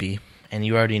MLB, and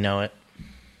you already know it.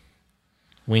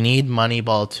 We need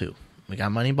Moneyball 2. We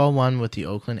got Moneyball 1 with the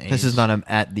Oakland A's. This is not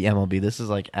at the MLB. This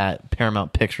is at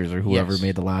Paramount Pictures or whoever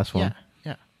made the last one.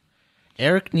 Yeah.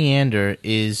 Eric Neander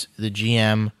is the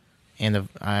GM and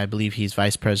I believe he's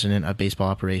vice president of baseball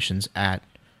operations at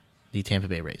the Tampa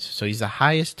Bay Rays. So he's the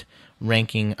highest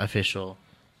ranking official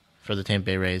for the Tampa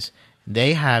Bay Rays.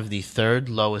 They have the third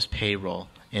lowest payroll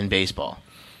in baseball.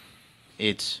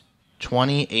 It's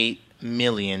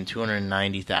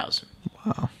 $28,290,000.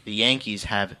 Wow. The Yankees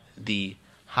have the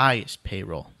highest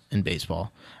payroll in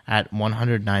baseball at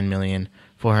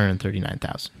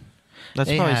 $109,439,000.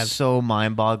 That's probably so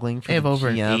mind-boggling. They have over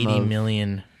 $80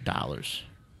 million.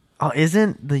 Oh,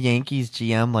 isn't the Yankees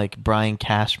GM like Brian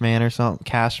Cashman or something?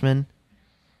 Cashman?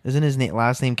 Isn't his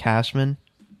last name Cashman?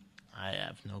 I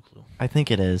have no clue. I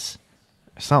think it is.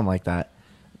 Something like that.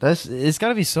 It's got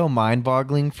to be so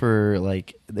mind-boggling for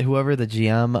like whoever the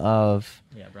GM of.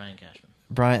 Yeah, Brian Cashman.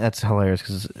 Brian, that's hilarious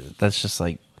because that's just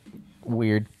like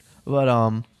weird. But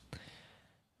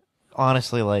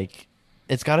honestly, like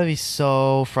it's got to be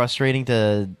so frustrating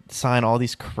to sign all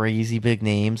these crazy big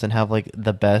names and have like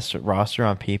the best roster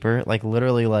on paper. Like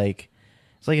literally, like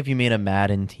it's like if you made a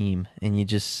Madden team and you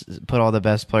just put all the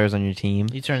best players on your team.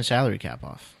 You turn salary cap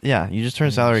off. Yeah, you just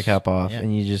turn salary cap off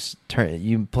and you just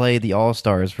you play the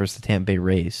All-Stars versus the Tampa Bay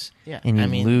Rays. Yeah, and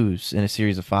you lose in a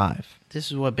series of 5. This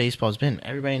is what baseball's been.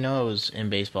 Everybody knows in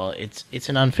baseball it's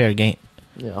an unfair game.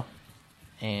 Yeah.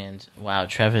 And wow,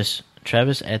 Travis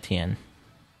Etienne,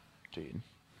 dude,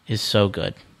 is so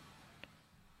good.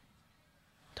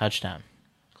 Touchdown,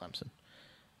 Clemson.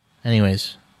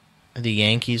 Anyways, the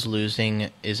Yankees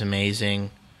losing is amazing.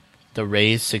 The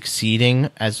Rays succeeding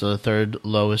as the third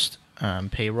lowest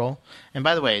payroll. And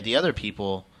by the way, the other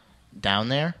people down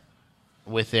there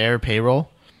with their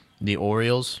payroll, the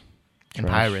Orioles and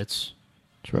Pirates,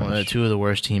 two of the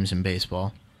worst teams in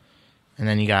baseball. And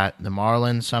then you got the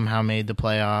Marlins somehow made the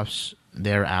playoffs.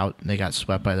 They're out. They got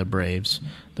swept by the Braves.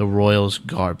 The Royals,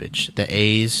 garbage. The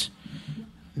A's,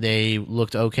 they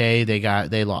looked okay.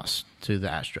 They lost to the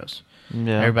Astros.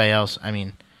 Yeah. Everybody else, I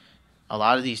mean, a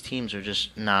lot of these teams are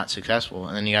just not successful.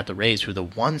 And then you got the Rays, who are the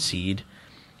 1 seed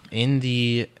in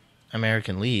the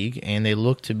American League, and they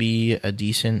look to be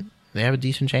they have a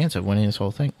decent chance of winning this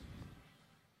whole thing.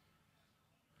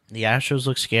 The Astros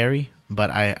look scary, but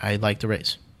I like the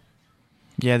Rays.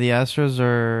 Yeah, the Astros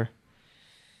are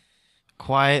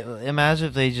quiet. Imagine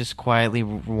if they just quietly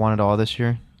won it all this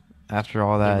year after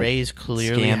all that. The Rays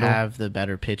clearly scandal. have the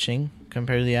better pitching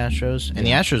compared to the Astros. And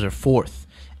the Astros are 4th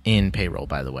in payroll,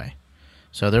 by the way.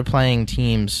 So they're playing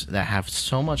teams that have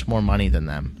so much more money than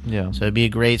them. Yeah. So it'd be a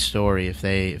great story if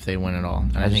they win it all.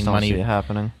 And I think don't see it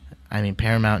happening. I mean,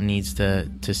 Paramount needs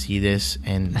to see this,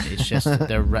 and it's just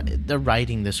they're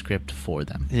writing the script for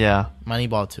them. Yeah.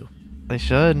 Moneyball too. They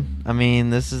should. I mean,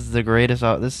 this is the greatest.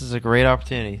 This is a great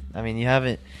opportunity. I mean, you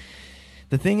haven't.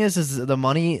 The thing is the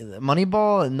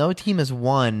Moneyball. No team has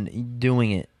won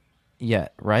doing it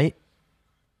yet, right?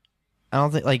 I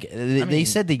don't think they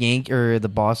said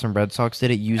the Boston Red Sox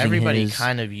did it using everybody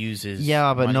kind of uses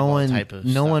but no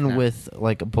one now. with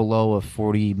like below a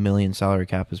 40 million salary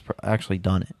cap has actually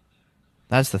done it.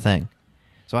 That's the thing.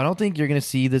 So I don't think you're going to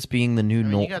see this being the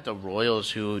new You got the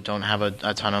Royals who don't have a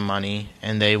ton of money,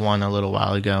 and they won a little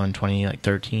while ago in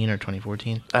 2013 or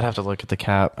 2014. I'd have to look at the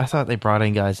cap. I thought they brought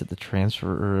in guys at the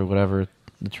transfer or whatever,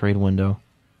 the trade window.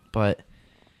 But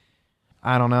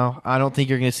I don't know. I don't think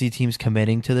you're going to see teams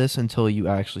committing to this until you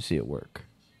actually see it work.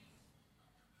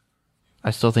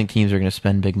 I still think teams are going to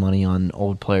spend big money on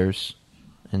old players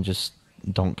and just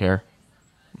don't care.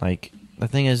 Like, the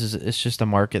thing is it's just a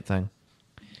market thing.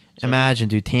 Imagine,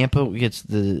 dude, Tampa gets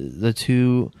the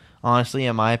two, honestly,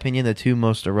 in my opinion, the two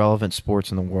most irrelevant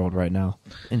sports in the world right now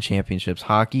in championships,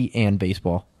 hockey and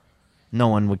baseball. No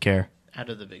one would care. Out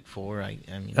of the big four, I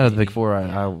mean. Out of the big four,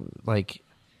 I like,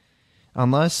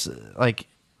 unless, like,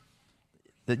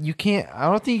 that you can't,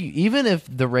 I don't think, even if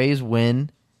the Rays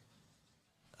win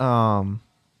it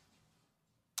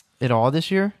all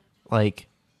this year, like,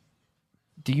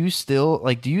 do you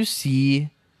see,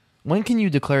 when can you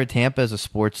declare Tampa as a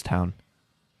sports town?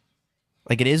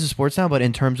 Like, it is a sports town, but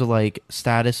in terms of, like,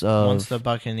 status of... Once the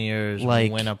Buccaneers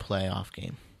win a playoff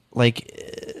game. Like,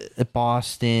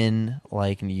 Boston,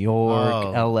 like, New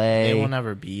York, L.A. They will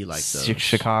never be like those.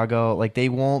 Chicago. Like, they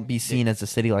won't be seen as a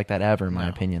city like that ever, in my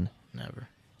opinion. Never.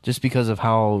 Just because of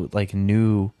how, like,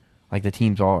 new, like, the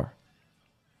teams are.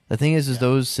 The thing is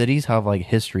those cities have, like,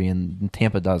 history, and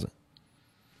Tampa doesn't.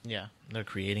 Yeah, they're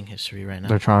creating history right now.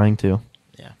 They're trying to.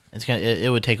 Yeah, it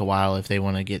would take a while if they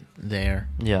want to get there.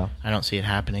 Yeah, I don't see it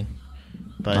happening.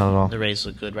 But the Rays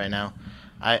look good right now.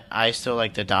 I still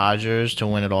like the Dodgers to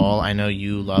win it all. I know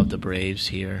you love the Braves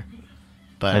here,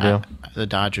 but I do. The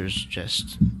Dodgers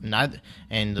just not.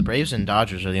 And the Braves and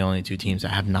Dodgers are the only two teams that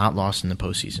have not lost in the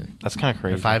postseason. That's kind of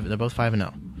crazy. They're both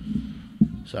 5-0.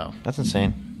 So that's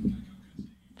insane.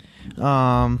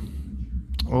 I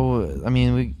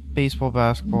mean, baseball,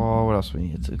 basketball. What else we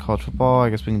need? It's college football. I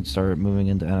guess we can start moving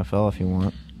into NFL if you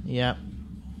want. Yeah.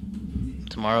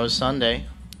 Tomorrow is Sunday.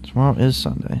 Tomorrow is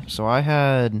Sunday. So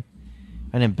I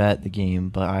didn't bet the game,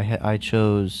 but I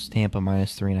chose Tampa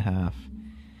 -3.5.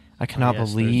 I cannot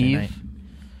believe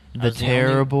the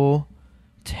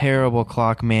terrible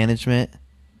clock management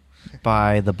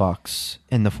by the Bucks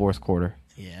in the fourth quarter.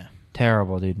 Yeah.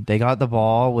 Terrible, dude. They got the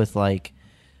ball with like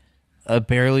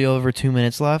barely over 2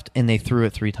 minutes left, and they threw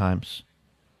it 3 times.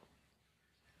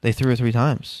 I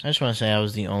just want to say I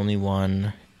was the only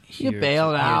one here,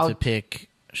 to pick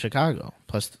Chicago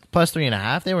plus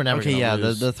 3.5. They were never going to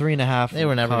lose. The 3.5. They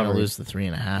were never going to lose the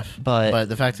 3.5. But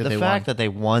the fact that they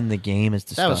won the game is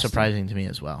disgusting. That was surprising to me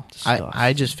as well.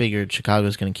 I just figured Chicago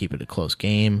was going to keep it a close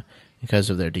game because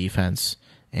of their defense,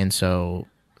 and so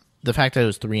the fact that it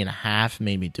was 3.5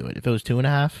 made me do it. If it was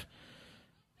 2.5,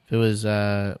 if it was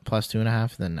plus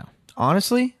 2.5, then no.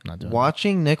 Honestly,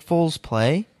 watching Nick Foles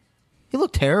play, he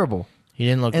looked terrible. He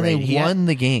didn't look great. And they won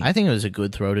the game. I think it was a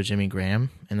good throw to Jimmy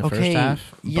Graham in the first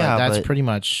half. But that's pretty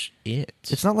much it.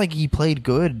 It's not like he played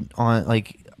good on,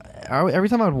 like, every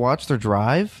time I would watch their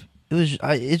drive,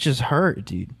 it just hurt,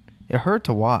 dude. It hurt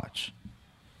to watch.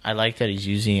 I like that he's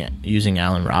using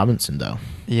Allen Robinson, though.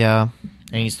 Yeah.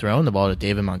 And he's throwing the ball to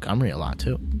David Montgomery a lot,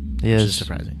 too. Which is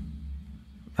surprising.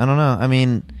 I don't know. I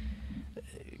mean,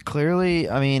 clearly,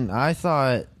 I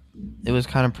thought it was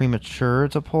kind of premature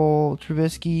to pull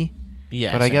Trubisky.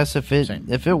 Yeah, but I guess if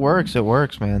it works, it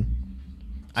works, man.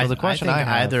 So the question I think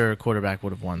either quarterback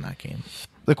would have won that game.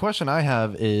 The question I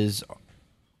have is,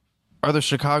 are the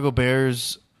Chicago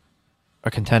Bears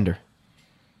a contender?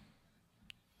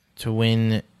 To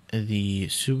win the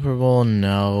Super Bowl,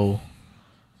 no.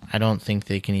 I don't think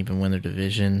they can even win their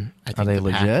division. I think are they the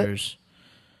legit? Packers,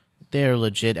 they're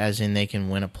legit as in they can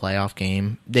win a playoff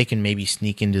game. They can maybe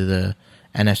sneak into the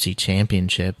NFC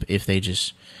Championship if they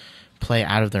just play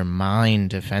out of their mind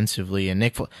defensively. And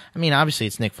obviously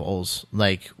it's Nick Foles.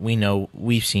 Like,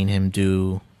 we've seen him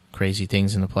do crazy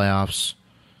things in the playoffs.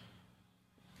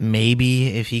 Maybe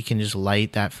if he can just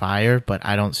light that fire, but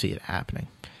I don't see it happening.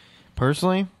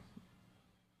 Personally,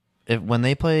 when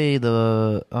they play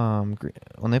Green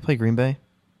Bay,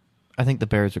 I think the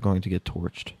Bears are going to get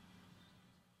torched.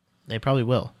 They probably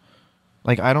will.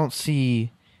 Like, I don't see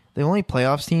the only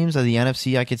playoffs teams of the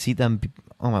NFC I could see them.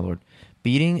 Oh my Lord.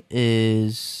 Beating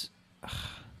is,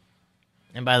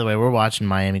 and by the way, we're watching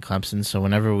Miami Clemson, so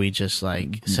whenever we just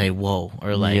say "whoa"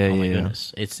 or oh my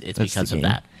goodness, it's because of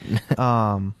that.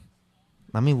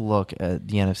 Let me look at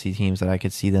the NFC teams that I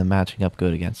could see them matching up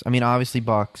good against. Obviously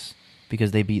Bucks because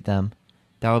they beat them.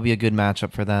 That would be a good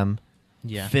matchup for them.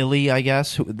 Yeah, Philly, I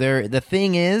guess. The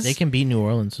thing is, they can beat New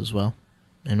Orleans as well,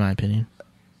 in my opinion.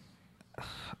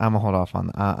 I'm gonna hold off on.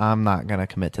 I'm not gonna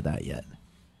commit to that yet.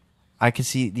 I could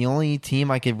see the only team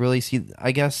I could really see,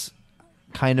 I guess,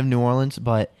 kind of New Orleans,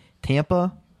 but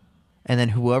Tampa, and then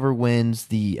whoever wins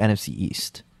the NFC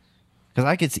East. Because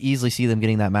I could easily see them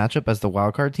getting that matchup as the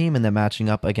wild card team and then matching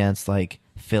up against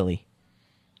Philly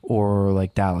or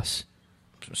Dallas.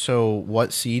 So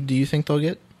what seed do you think they'll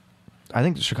get? I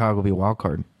think Chicago will be a wild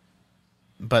card.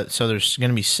 But so there's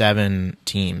going to be 7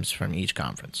 teams from each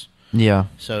conference. Yeah.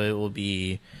 So it will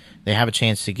be, they have a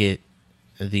chance to get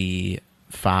the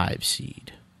 5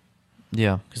 seed.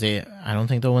 Yeah. Because I don't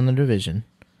think they'll win the division,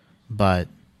 but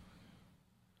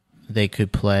they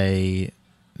would play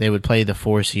the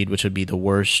 4 seed, which would be the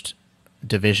worst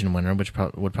division winner, which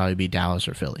would probably be Dallas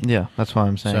or Philly. Yeah, that's what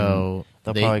I'm saying. So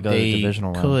they'll probably go the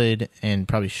divisional round. Could and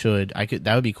probably should.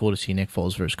 That would be cool to see Nick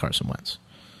Foles versus Carson Wentz.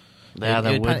 Yeah,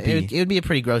 that would be. It would be a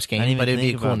pretty gross game, but it would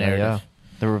be a cool narrative. Yeah.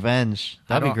 The revenge.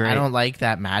 That'd be great. I don't like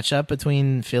that matchup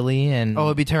between Philly and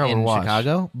it'd be terrible to watch.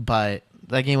 Chicago, but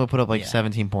that game would put up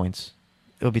 17 points.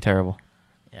 It would be terrible.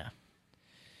 Yeah.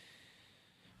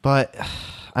 But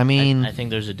I think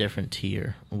there's a different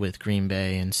tier with Green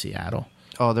Bay and Seattle.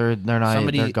 Oh, they're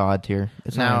not. They're god tier.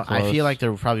 It's now I feel like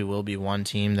there probably will be one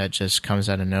team that just comes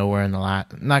out of nowhere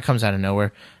not comes out of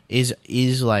nowhere,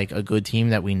 is like a good team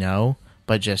that we know,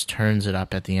 but just turns it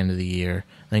up at the end of the year,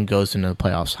 then goes into the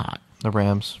playoffs hot. The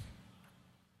Rams.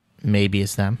 Maybe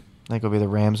it's them. I think it'll be the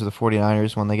Rams or the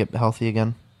 49ers when they get healthy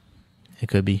again. It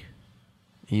could be.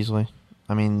 Easily.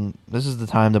 This is the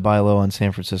time to buy low on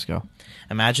San Francisco.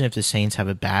 Imagine if the Saints have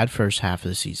a bad first half of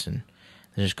the season.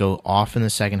 They just go off in the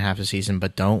second half of the season,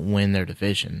 but don't win their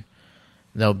division.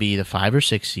 They'll be the 5 or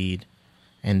 6 seed,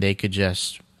 and they could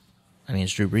just...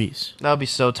 it's Drew Brees. That would be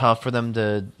so tough for them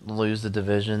to lose the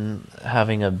division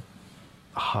having a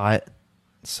hot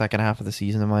second half of the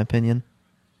season, in my opinion.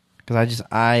 Because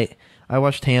I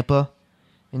watched Tampa,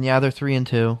 and yeah, they're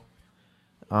 3-2.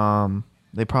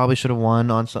 They probably should have won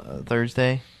on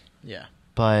Thursday. Yeah.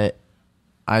 But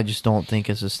I just don't think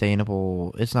it's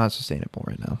sustainable. It's not sustainable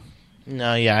right now.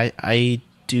 No, yeah, I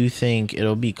do think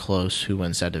it'll be close who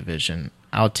wins that division.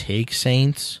 I'll take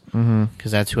Saints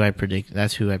because that's who I predict.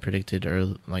 That's who I predicted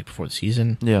early, before the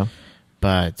season. Yeah,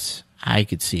 but I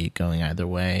could see it going either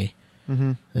way.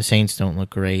 Mm-hmm. The Saints don't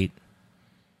look great,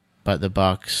 but the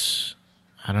Bucks,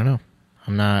 I don't know.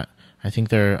 I think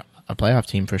they're a playoff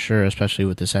team for sure, especially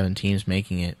with the 7 teams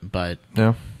making it. But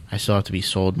yeah, I still have to be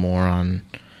sold more on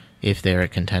if they're a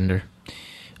contender.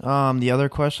 The other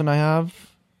question I have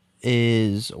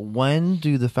is, when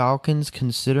do the Falcons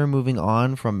consider moving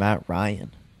on from Matt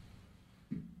Ryan?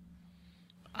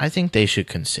 I think they should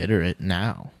consider it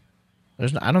now.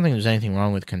 I don't think there's anything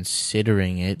wrong with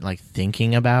considering it,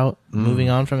 thinking about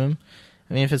moving on from him.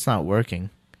 If it's not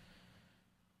working.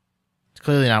 It's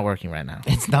clearly not working right now.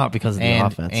 It's not because of the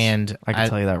offense. And I can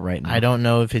tell you that right now. I don't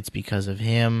know if it's because of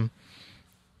him.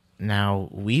 Now,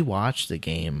 we watched the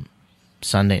game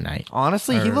Sunday night.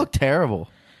 Honestly, he looked terrible.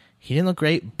 He didn't look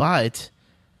great, but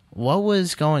what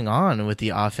was going on with the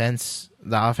offensive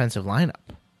lineup?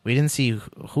 We didn't see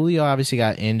Julio obviously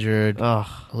got injured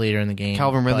later in the game.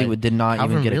 Calvin Ridley did not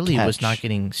even get a catch. Calvin Ridley was not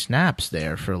getting snaps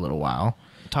there for a little while.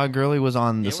 Todd Gurley was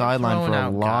on the sideline for a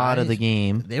lot of the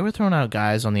game. They were throwing out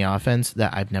guys on the offense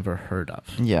that I've never heard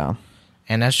of. Yeah.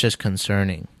 And that's just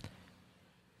concerning.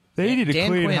 They need to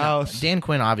clean house. Dan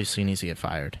Quinn obviously needs to get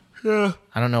fired. Yeah.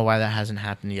 I don't know why that hasn't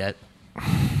happened yet.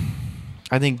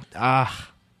 I think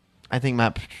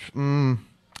Matt.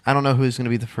 I don't know who's going to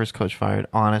be the first coach fired.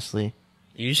 Honestly,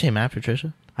 Did you say Matt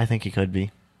Patricia? I think he could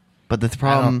be, but the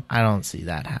problem I don't see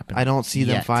that happening. I don't see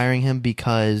them firing him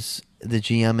because the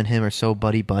GM and him are so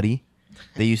buddy.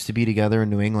 They used to be together in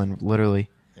New England, literally.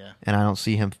 Yeah. And I don't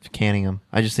see him canning him.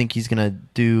 I just think he's going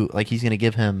to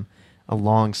give him a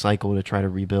long cycle to try to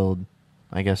rebuild.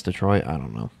 I guess Detroit. I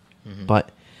don't know,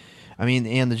 but I mean,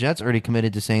 and the Jets already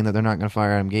committed to saying that they're not going to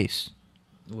fire Adam Gase.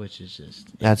 Which is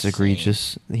just that's insane.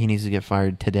 egregious. He needs to get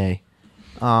fired today.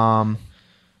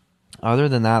 Other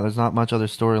than that, there's not much other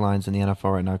storylines in the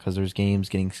NFL right now because there's games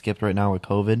getting skipped right now with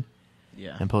COVID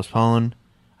and postponed.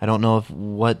 I don't know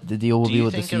what the deal will be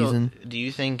with the season. Do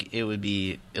you think it'll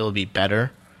be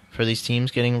better for these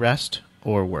teams getting rest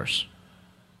or worse?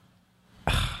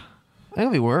 I think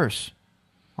it'll be worse,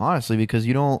 honestly, because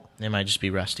you don't. They might just be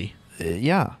rusty.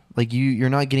 Yeah, like you're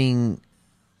not getting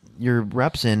your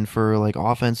reps in for like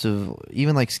offensive,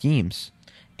 even like schemes.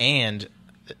 And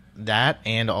that,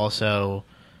 and also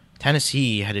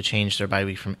Tennessee had to change their bye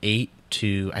week from 8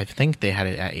 to, I think they had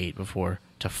it at 8 before,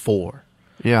 to 4.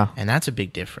 Yeah, and that's a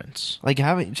big difference. Like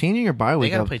changing your bye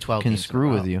week they gotta play 12 can games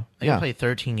screw with you. They gotta play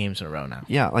 13 games in a row now.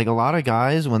 Yeah, like a lot of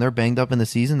guys when they're banged up in the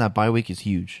season, that bye week is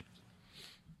huge.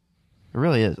 It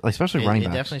really is, like, especially running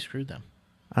backs. It definitely screwed them.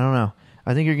 I don't know.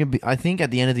 I think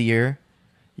at the end of the year,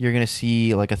 you're gonna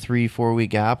see like a 3-4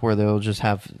 week gap where they'll just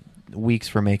have weeks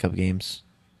for makeup games.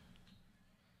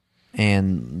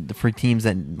 And for teams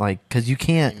that because you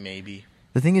can't. Maybe.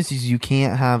 The thing is you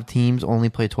can't have teams only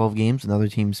play 12 games and other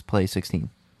teams play 16.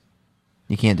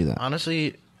 You can't do that.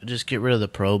 Honestly, just get rid of the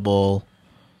Pro Bowl.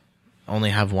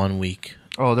 Only have 1 week.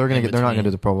 Oh, they're not gonna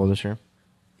do the Pro Bowl this year.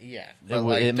 Yeah,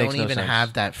 but it makes no sense.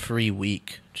 Have that free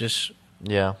week. Just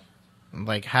have.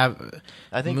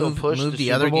 I think move the the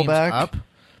Super other Bowl games back up,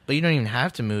 but you don't even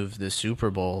have to move the Super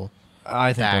Bowl.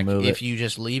 I think back they'll move if you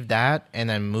just leave that and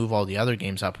then move all the other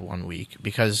games up 1 week,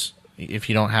 because if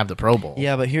you don't have the Pro Bowl.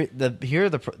 Yeah, but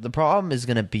the problem is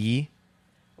going to be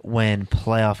when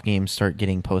playoff games start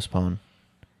getting postponed.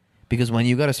 Because when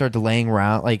you got to start delaying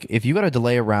round, like if you got to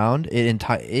delay a round,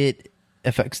 it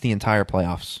affects the entire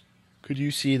playoffs. Could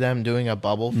you see them doing a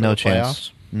bubble for the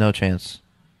playoffs? No chance.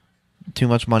 Too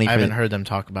much money. I haven't heard them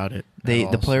talk about it.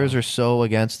 The players are so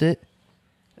against it.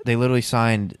 They literally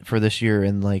signed for this year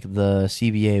in like the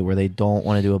CBA where they don't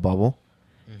want to do a bubble,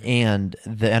 and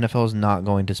the NFL is not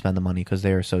going to spend the money because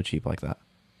they are so cheap like that.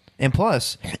 And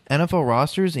plus, NFL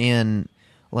rosters and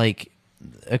like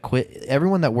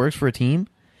everyone that works for a team,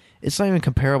 it's not even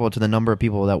comparable to the number of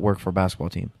people that work for a basketball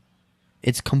team.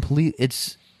 It's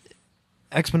exponential.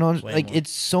 Way like more.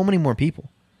 It's so many more people.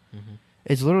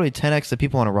 It's literally 10x the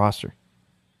people on a roster.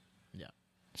 Yeah.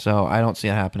 So I don't see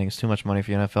it happening. It's too much money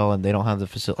for the NFL, and they don't have the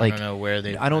facility. I don't know where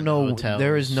they. I don't know.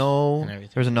 There's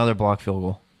another blocked field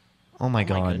goal. Oh my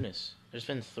god! My goodness. There's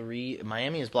been 3.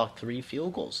 Miami has blocked 3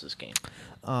 field goals this game.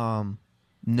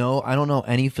 No, I don't know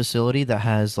any facility that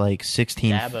has like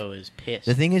 16. Dabo is pissed.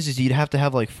 The thing is you'd have to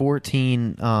have like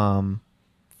 14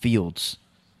 fields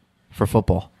for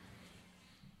football.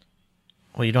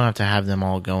 Well, you don't have to have them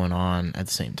all going on at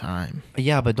the same time.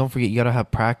 Yeah, but don't forget, you got to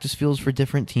have practice fields for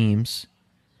different teams.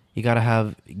 You got to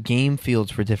have game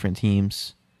fields for different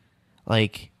teams.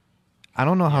 Like, I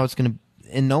don't know how it's going to...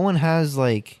 And no one has,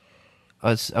 like,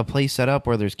 a place set up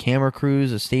where there's camera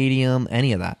crews, a stadium,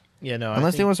 any of that. Yeah, no.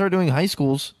 Unless they want to start doing high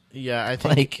schools. Yeah, I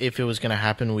think if it was going to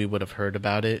happen, we would have heard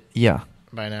about it. Yeah.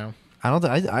 By now.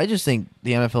 I just think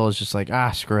the NFL is just like,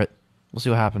 screw it. We'll see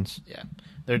what happens. Yeah.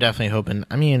 They're definitely hoping...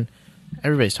 I mean...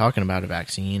 Everybody's talking about a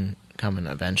vaccine coming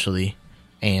eventually,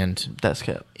 and that's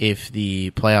kept. If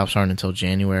the playoffs aren't until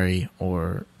January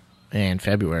and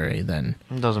February, then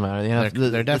it doesn't matter.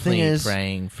 They're definitely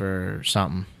praying for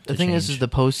something. The thing is the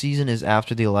postseason is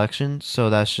after the election, so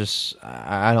that's just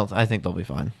I think they'll be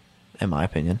fine, in my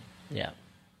opinion. Yeah.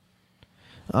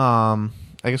 I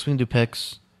guess we can do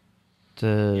picks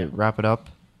to wrap it up.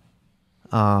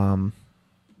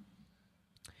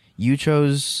 You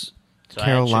chose. So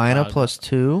Carolina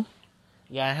 +2.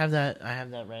 Yeah, I have that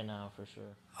right now for sure.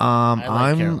 I'm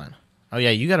Carolina. Oh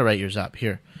yeah, you got to write yours up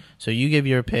here. So you give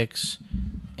your picks,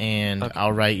 and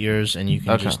I'll write yours, and you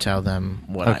can just tell them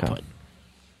what I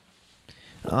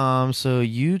put. So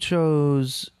you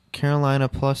chose Carolina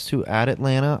 +2 at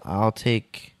Atlanta. I'll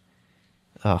take.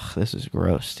 This is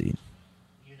gross, dude.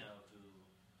 You know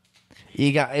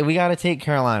who. We got to take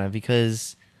Carolina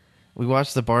because We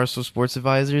watched the Barstool Sports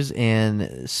Advisors, and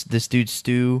this dude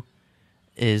Stu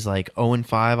is like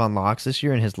 0-5 on locks this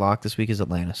year, and his lock this week is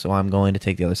Atlanta. So I'm going to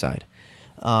take the other side.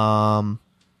 Las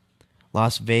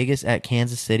Vegas at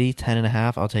Kansas City,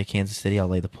 10.5. I'll take Kansas City. I'll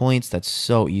lay the points. That's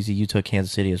so easy. You took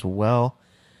Kansas City as well.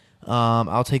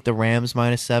 I'll take the Rams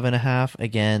minus 7.5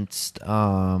 against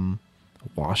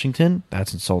Washington.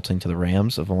 That's insulting to the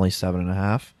Rams of only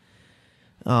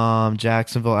 7.5.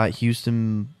 Jacksonville at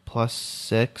Houston plus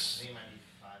 6.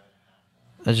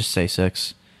 I'll just say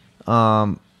 6.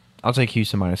 I'll take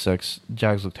Houston minus 6.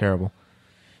 Jags look terrible.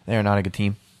 They are not a good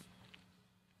team.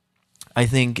 I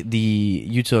think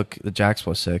you took the Jags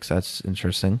plus 6. That's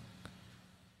interesting.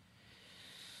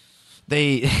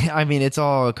 It's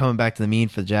all coming back to the mean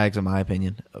for the Jags, in my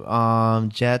opinion.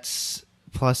 Jets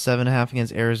plus 7.5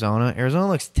 against Arizona. Arizona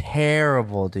looks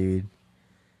terrible, dude.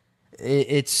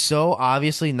 It's so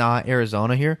obviously not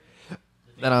Arizona here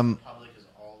that I'm. The public is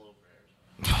all over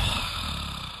Arizona.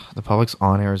 The public's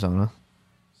on Arizona.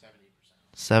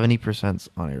 70%'s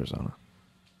on Arizona.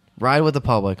 Ride with the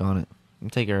public on it.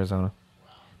 And take Arizona. Wow.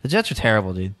 The Jets are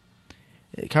terrible, dude.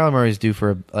 Kyler Murray's due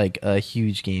for a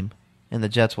huge game, and the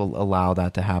Jets will allow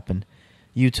that to happen.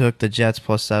 You took the Jets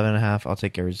plus 7.5. I'll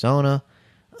take Arizona.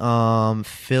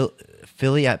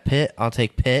 Philly at Pitt. I'll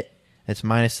take Pitt. It's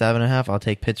minus 7.5. I'll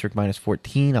take Pittsburgh minus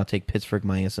 14. I'll take Pittsburgh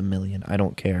minus $1 million. I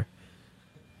don't care.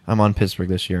 I'm on Pittsburgh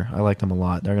this year. I like them a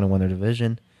lot. They're going to win their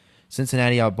division.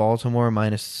 Cincinnati out Baltimore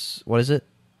minus, what is it?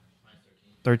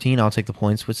 13. I'll take the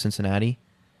points with Cincinnati.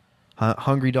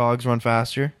 Hungry dogs run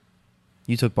faster.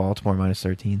 You took Baltimore minus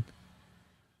 13.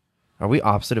 Are we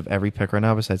opposite of every pick right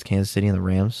now besides Kansas City and the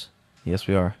Rams? Yes,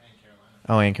 we are.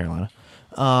 And Carolina.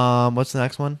 What's the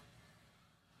next one?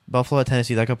 Buffalo at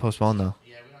Tennessee. That got postponed, though.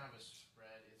 Yeah, we don't have a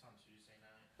spread.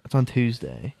 It's on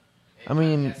Tuesday night. It's on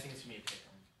Tuesday.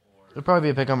 It'll probably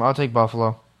be a pick 'em. I'll take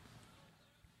Buffalo.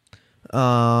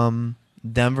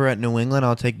 Denver at New England.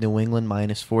 I'll take New England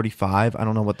minus 45. I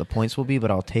don't know what the points will be,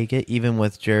 but I'll take it. Even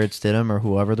with Jarrett Stidham or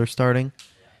whoever they're starting.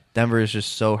 Denver is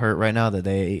just so hurt right now that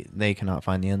they cannot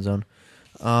find the end zone.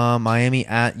 Miami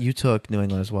at... You took New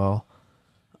England as well.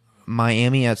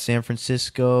 Miami at San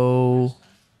Francisco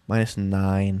minus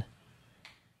 9.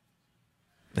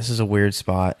 This is a weird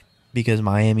spot because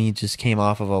Miami just came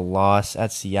off of a loss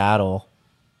at Seattle.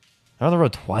 They're on the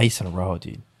road twice in a row,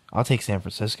 dude. I'll take San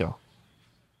Francisco.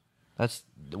 That's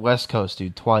the West Coast,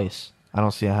 dude. Twice. I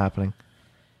don't see it happening.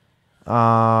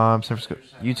 San Francisco.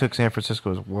 You took San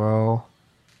Francisco as well.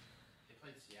 They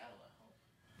played Seattle at home.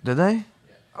 Did they? Yeah.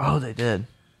 Oh, they did.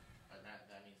 But that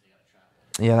means they got to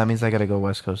travel. Yeah, that means I got to go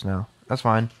West Coast now. That's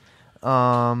fine.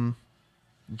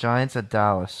 Giants at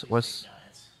Dallas. What's...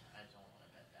 Giants. I don't want to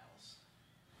bet Dallas.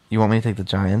 You want me to take the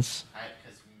Giants?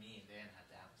 Because me and Dan have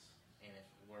Dallas. And if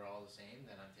we're all the same,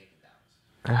 then I'm taking Dallas.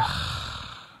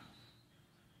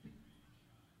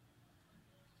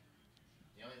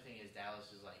 The only thing is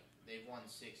Dallas is like, they've won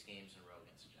 6 games in a row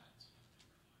against the Giants.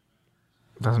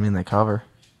 Doesn't mean they cover.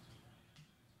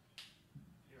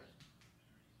 You're right.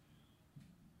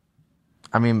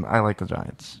 I mean, I like the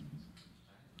Giants.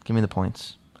 Give me the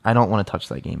points. I don't want to touch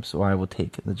that game, so I will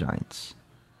take the Giants.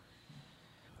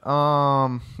 There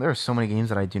are so many games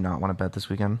that I do not want to bet this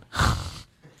weekend.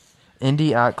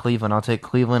 Indy at Cleveland. I'll take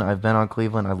Cleveland. I've been on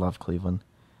Cleveland. I love Cleveland.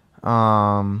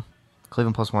 Cleveland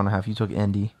plus 1.5. You took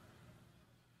Indy.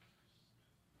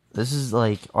 This is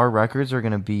like our records are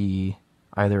gonna be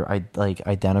either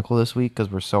identical this week because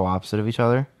we're so opposite of each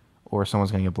other, or someone's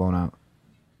gonna get blown out.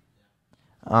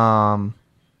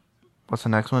 What's the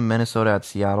next one? Minnesota at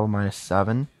Seattle minus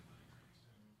 7.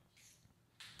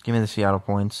 Give me the Seattle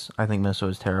points. I think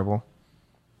Minnesota is terrible.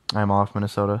 I'm off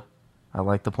Minnesota. I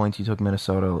like the points. You took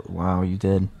Minnesota. Wow, you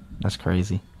did. That's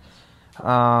crazy.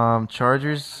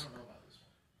 Chargers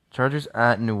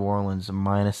at New Orleans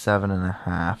minus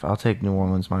 7.5. I'll take New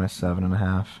Orleans minus 7.5. I'm going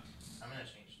to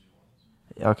change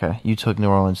New Orleans. Okay, you took New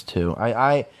Orleans too.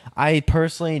 I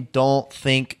personally don't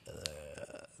think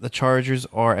the Chargers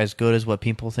are as good as what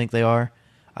people think they are.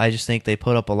 I just think they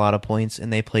put up a lot of points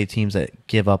and they play teams that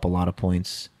give up a lot of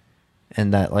points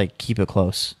and that like keep it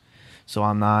close. So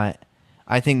I'm not.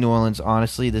 I think New Orleans.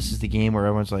 Honestly, this is the game where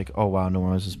everyone's like, "Oh wow, New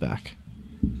Orleans is back."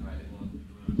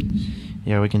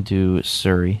 Yeah, we can do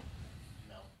Surrey.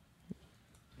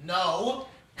 No,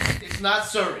 it's not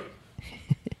Surrey.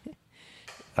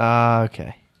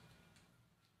 Okay.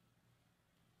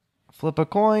 Flip a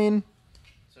coin.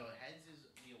 So heads is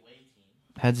the away team.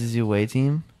 Heads is the away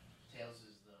team. Tails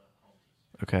is the home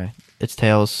team. Okay, it's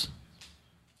tails.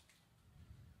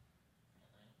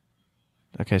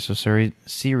 Okay, so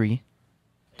Siri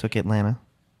took Atlanta.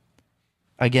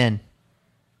 Again.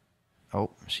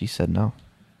 Oh, she said no.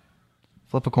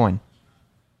 Flip a coin.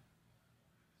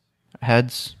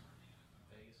 Heads.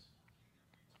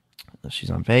 She's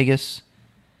on Vegas.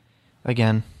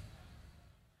 Again.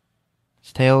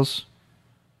 It's tails.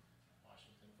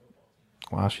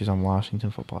 Wow, she's on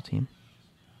Washington football team.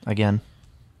 Again.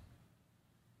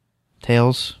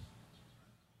 Tails.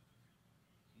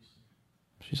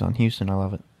 She's on Houston. I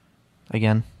love it.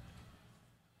 Again.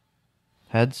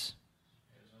 Heads.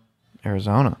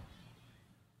 Arizona.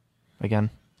 Again.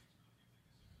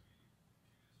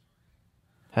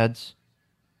 Heads.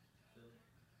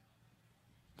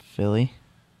 Philly.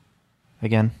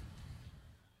 Again.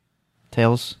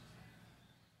 Tails.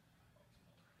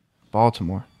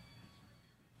 Baltimore.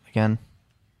 Again.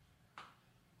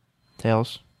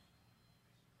 Tails.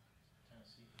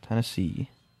 Tennessee.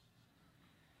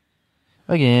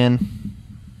 Again.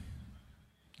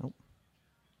 Nope.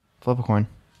 Flip a coin.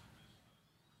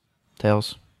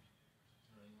 Tails.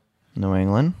 New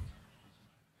England.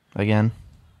 Again.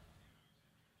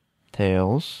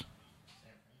 Tails.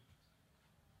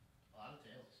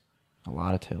 A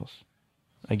lot of tails.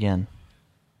 Again.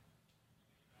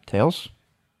 Tails.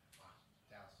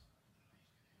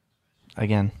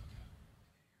 Again.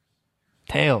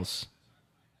 Tails.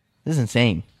 This is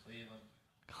insane.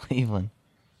 Cleveland.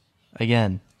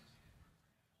 Again.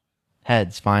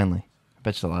 Heads, finally. I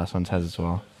bet you the last one's heads as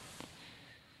well.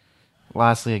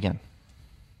 Lastly, again.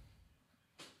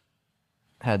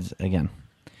 Heads again.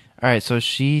 All right, so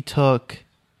she took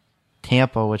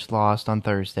Tampa, which lost on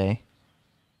Thursday.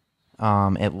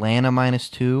 Atlanta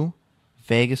 -2.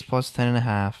 Vegas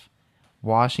 +10.5.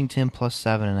 Washington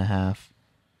 +7.5.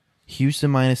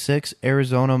 Houston -6.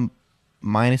 Arizona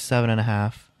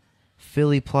 -7.5.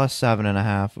 Philly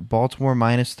 +7.5. Baltimore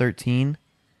 -13.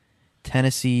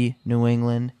 Tennessee, New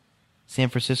England, San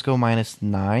Francisco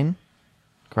 -9.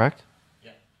 Correct?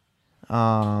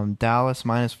 Yeah. Dallas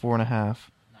 -4.5.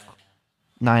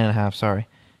 9.5. Sorry.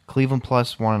 Cleveland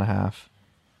 +1.5.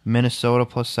 Minnesota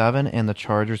 +7, and the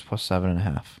Chargers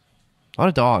 +7.5. A lot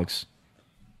of dogs.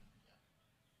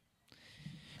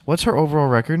 What's her overall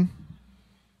record?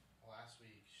 Last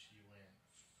week she went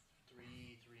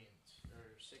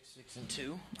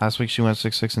 6-6-2. Last week she went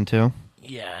 6-6-2.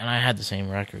 Yeah, and I had the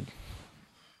same record.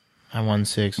 I won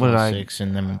 6, What did lost I- 6,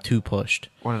 and then 2 pushed.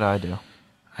 What did I do?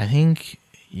 I think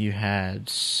you had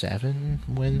 7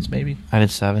 wins, maybe. I did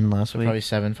 7 last week. Probably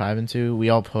 7, 5, and 2. We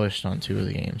all pushed on 2 of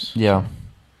the games. Yeah.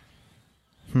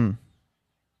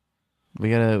 We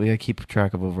gotta keep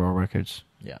track of overall records.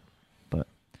 Yeah. But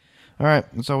all right,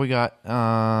 that's all we got.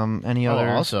 Any other?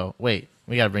 Also, wait,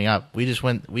 we gotta bring up. We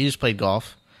just played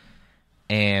golf,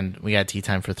 and we got tee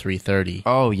time for 3:30.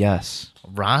 Oh yes.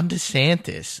 Ron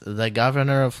DeSantis, the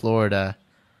governor of Florida,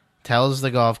 tells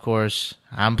the golf course,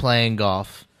 "I'm playing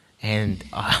golf." And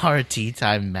our tee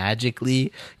time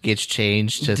magically gets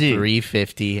changed to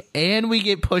 3:50, and we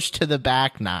get pushed to the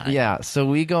back 9. Yeah, so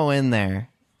we go in there,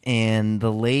 and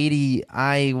the lady,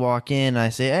 I walk in, I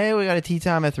say, "Hey, we got a tee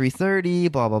time at 3:30,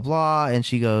 blah, blah, blah." And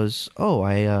she goes, "Oh,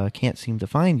 I can't seem to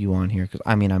find you on here." Because,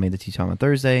 I made the tee time on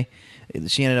Thursday.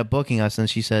 She ended up booking us, and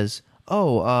she says,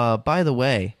 "Oh, by the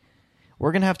way,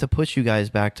 we're going to have to push you guys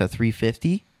back to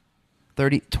 3:50,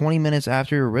 20 minutes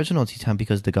after your original tee time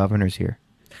because the governor's here."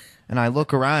 And I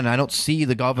look around, and I don't see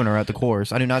the governor at the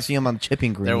course. I do not see him on the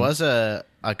chipping green. There was a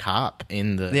cop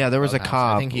in the there was a clubhouse.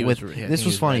 cop. I think he This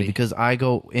was funny ready. because I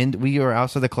go in. We were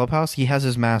outside the clubhouse. He has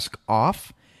his mask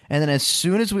off, and then as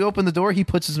soon as we open the door, he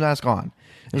puts his mask on.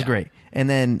 It was great. And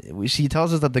then she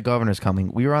tells us that the governor's coming.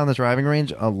 We were on the driving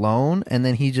range alone, and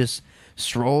then he just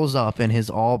strolls up in his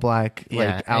all black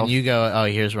and you go, "Oh,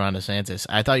 here's Ron DeSantis."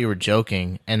 I thought you were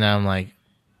joking, and then I'm like,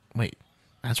 "Wait,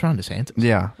 that's Ron DeSantis."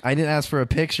 Yeah, I didn't ask for a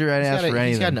picture. I didn't ask for anything.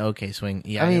 He's got an okay swing.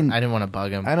 Yeah, I mean, I didn't want to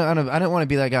bug him. I don't want to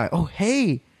be that guy. Oh,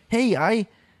 hey,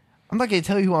 I'm not going to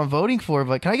tell you who I'm voting for,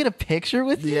 but can I get a picture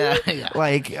with you? Yeah.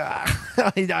 Like,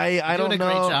 I You're don't doing know.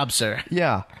 a great job, sir.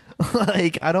 Yeah.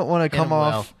 Like, I don't want to come him well.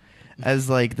 off as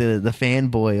like the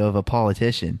fanboy of a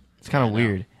politician. It's kind of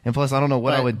weird. And plus, I don't know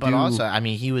what I would do. But also,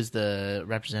 he was the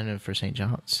representative for St.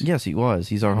 John's. Yes, he was.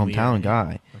 He's our hometown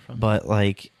guy. But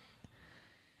like,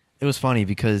 it was funny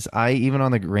because even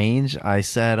on the range, I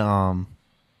said to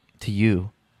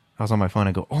you, I was on my phone.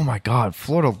 I go, "Oh my God,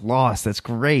 Florida lost. That's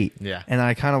great." Yeah. And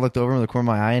I kind of looked over in the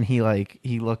corner of my eye, and he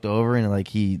looked over and like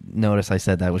he noticed I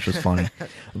said that, which was funny.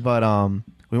 But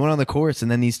we went on the course, and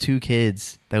then these 2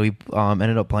 kids that we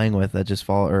ended up playing with that just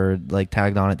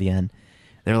tagged on at the end.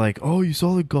 They're like, "Oh, you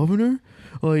saw the governor?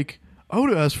 Like, I would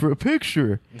have asked for a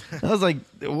picture." I was like,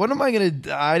 "What am I gonna?"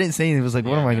 I didn't say anything. I was like,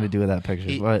 "What am I gonna do with that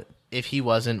picture?" But if he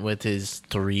wasn't with his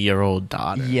 3-year-old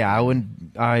daughter, yeah, I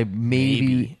wouldn't. I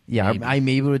maybe. Yeah, Maybe. I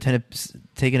maybe would have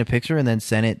taken a picture and then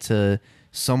sent it to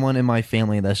someone in my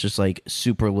family that's just like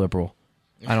super liberal.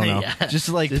 I don't know. Yeah. Just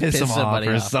to like piss them off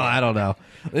or so. I don't know.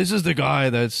 This is the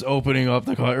guy that's opening up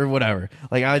the car or whatever.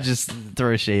 Like I would just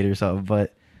throw a shade or something,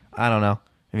 but I don't know.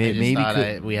 Maybe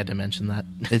we had to mention that.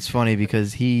 It's funny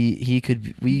because we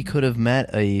could have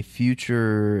met a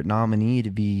future nominee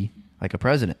to be like a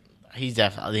president. He's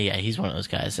definitely he's one of those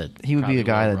guys that he would be a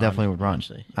guy that definitely would run.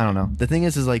 Actually. I don't know. The thing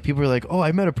is like people are like, oh,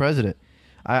 I met a president.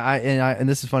 And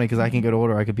this is funny because I can go to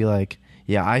order. I could be like,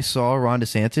 yeah, I saw Ron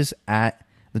DeSantis at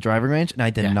the driving range, and I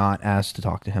did not ask to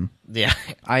talk to him. Yeah,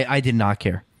 I did not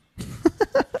care.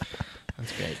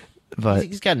 That's great. But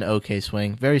he's got an okay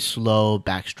swing, very slow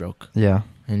backstroke. Yeah,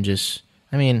 and just,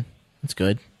 I mean, it's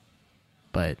good,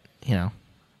 but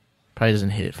probably doesn't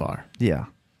hit it far. Yeah,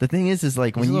 the thing is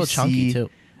like he's when a you chunky too.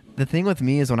 The thing with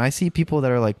me is when I see people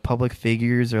that are like public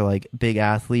figures or like big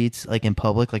athletes, like in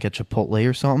public, like at Chipotle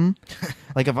or something.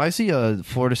 Like if I see a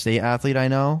Florida State athlete I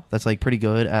know that's like pretty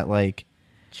good at like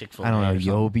Chick-fil-A, I don't know,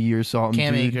 Yobi or something.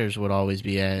 Cam Akers would always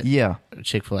be at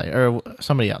Chick-fil-A, or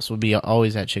somebody else would be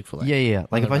always at Chick-fil-A. Yeah.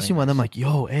 Like if I see one of them, like,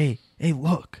 yo, hey,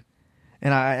 look,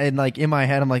 and like in my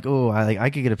head, I'm like, oh, I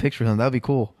could get a picture of him. That'd be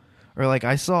cool. Or like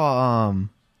I saw, who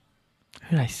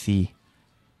did I see?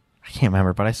 I can't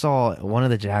remember, but I saw one of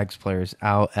the Jags players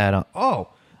out at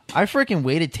I freaking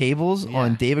waited tables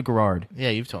on David Garrard. Yeah,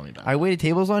 you've told me about it. I waited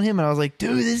tables on him, and I was like,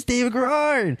 dude, this is David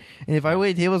Garrard. And if I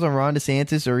waited tables on Ron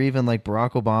DeSantis or even, like,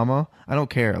 Barack Obama, I don't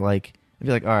care. Like, I'd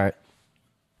be like, all right.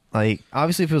 Like,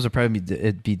 obviously, if it was a president,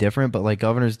 it'd be different, but, like,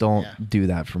 governors don't do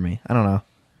that for me. I don't know.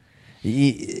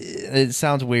 It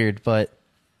sounds weird, but,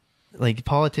 like,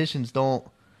 politicians don't,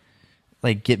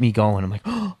 like, get me going. I'm like,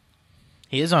 oh.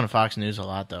 He is on Fox News a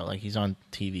lot, though. Like, he's on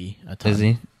TV a ton. Is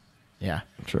he? Yeah.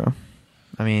 True.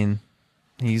 I mean,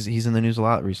 he's in the news a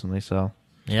lot recently, so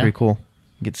it's pretty cool.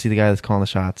 You get to see the guy that's calling the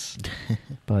shots.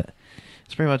 But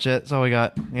that's pretty much it. That's all we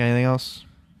got. You got anything else?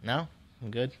 No,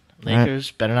 I'm good. Lakers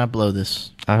better not blow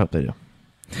this. I hope they do.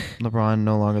 LeBron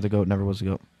no longer the GOAT, never was the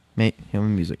GOAT. Mate, him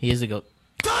and music. He is the GOAT.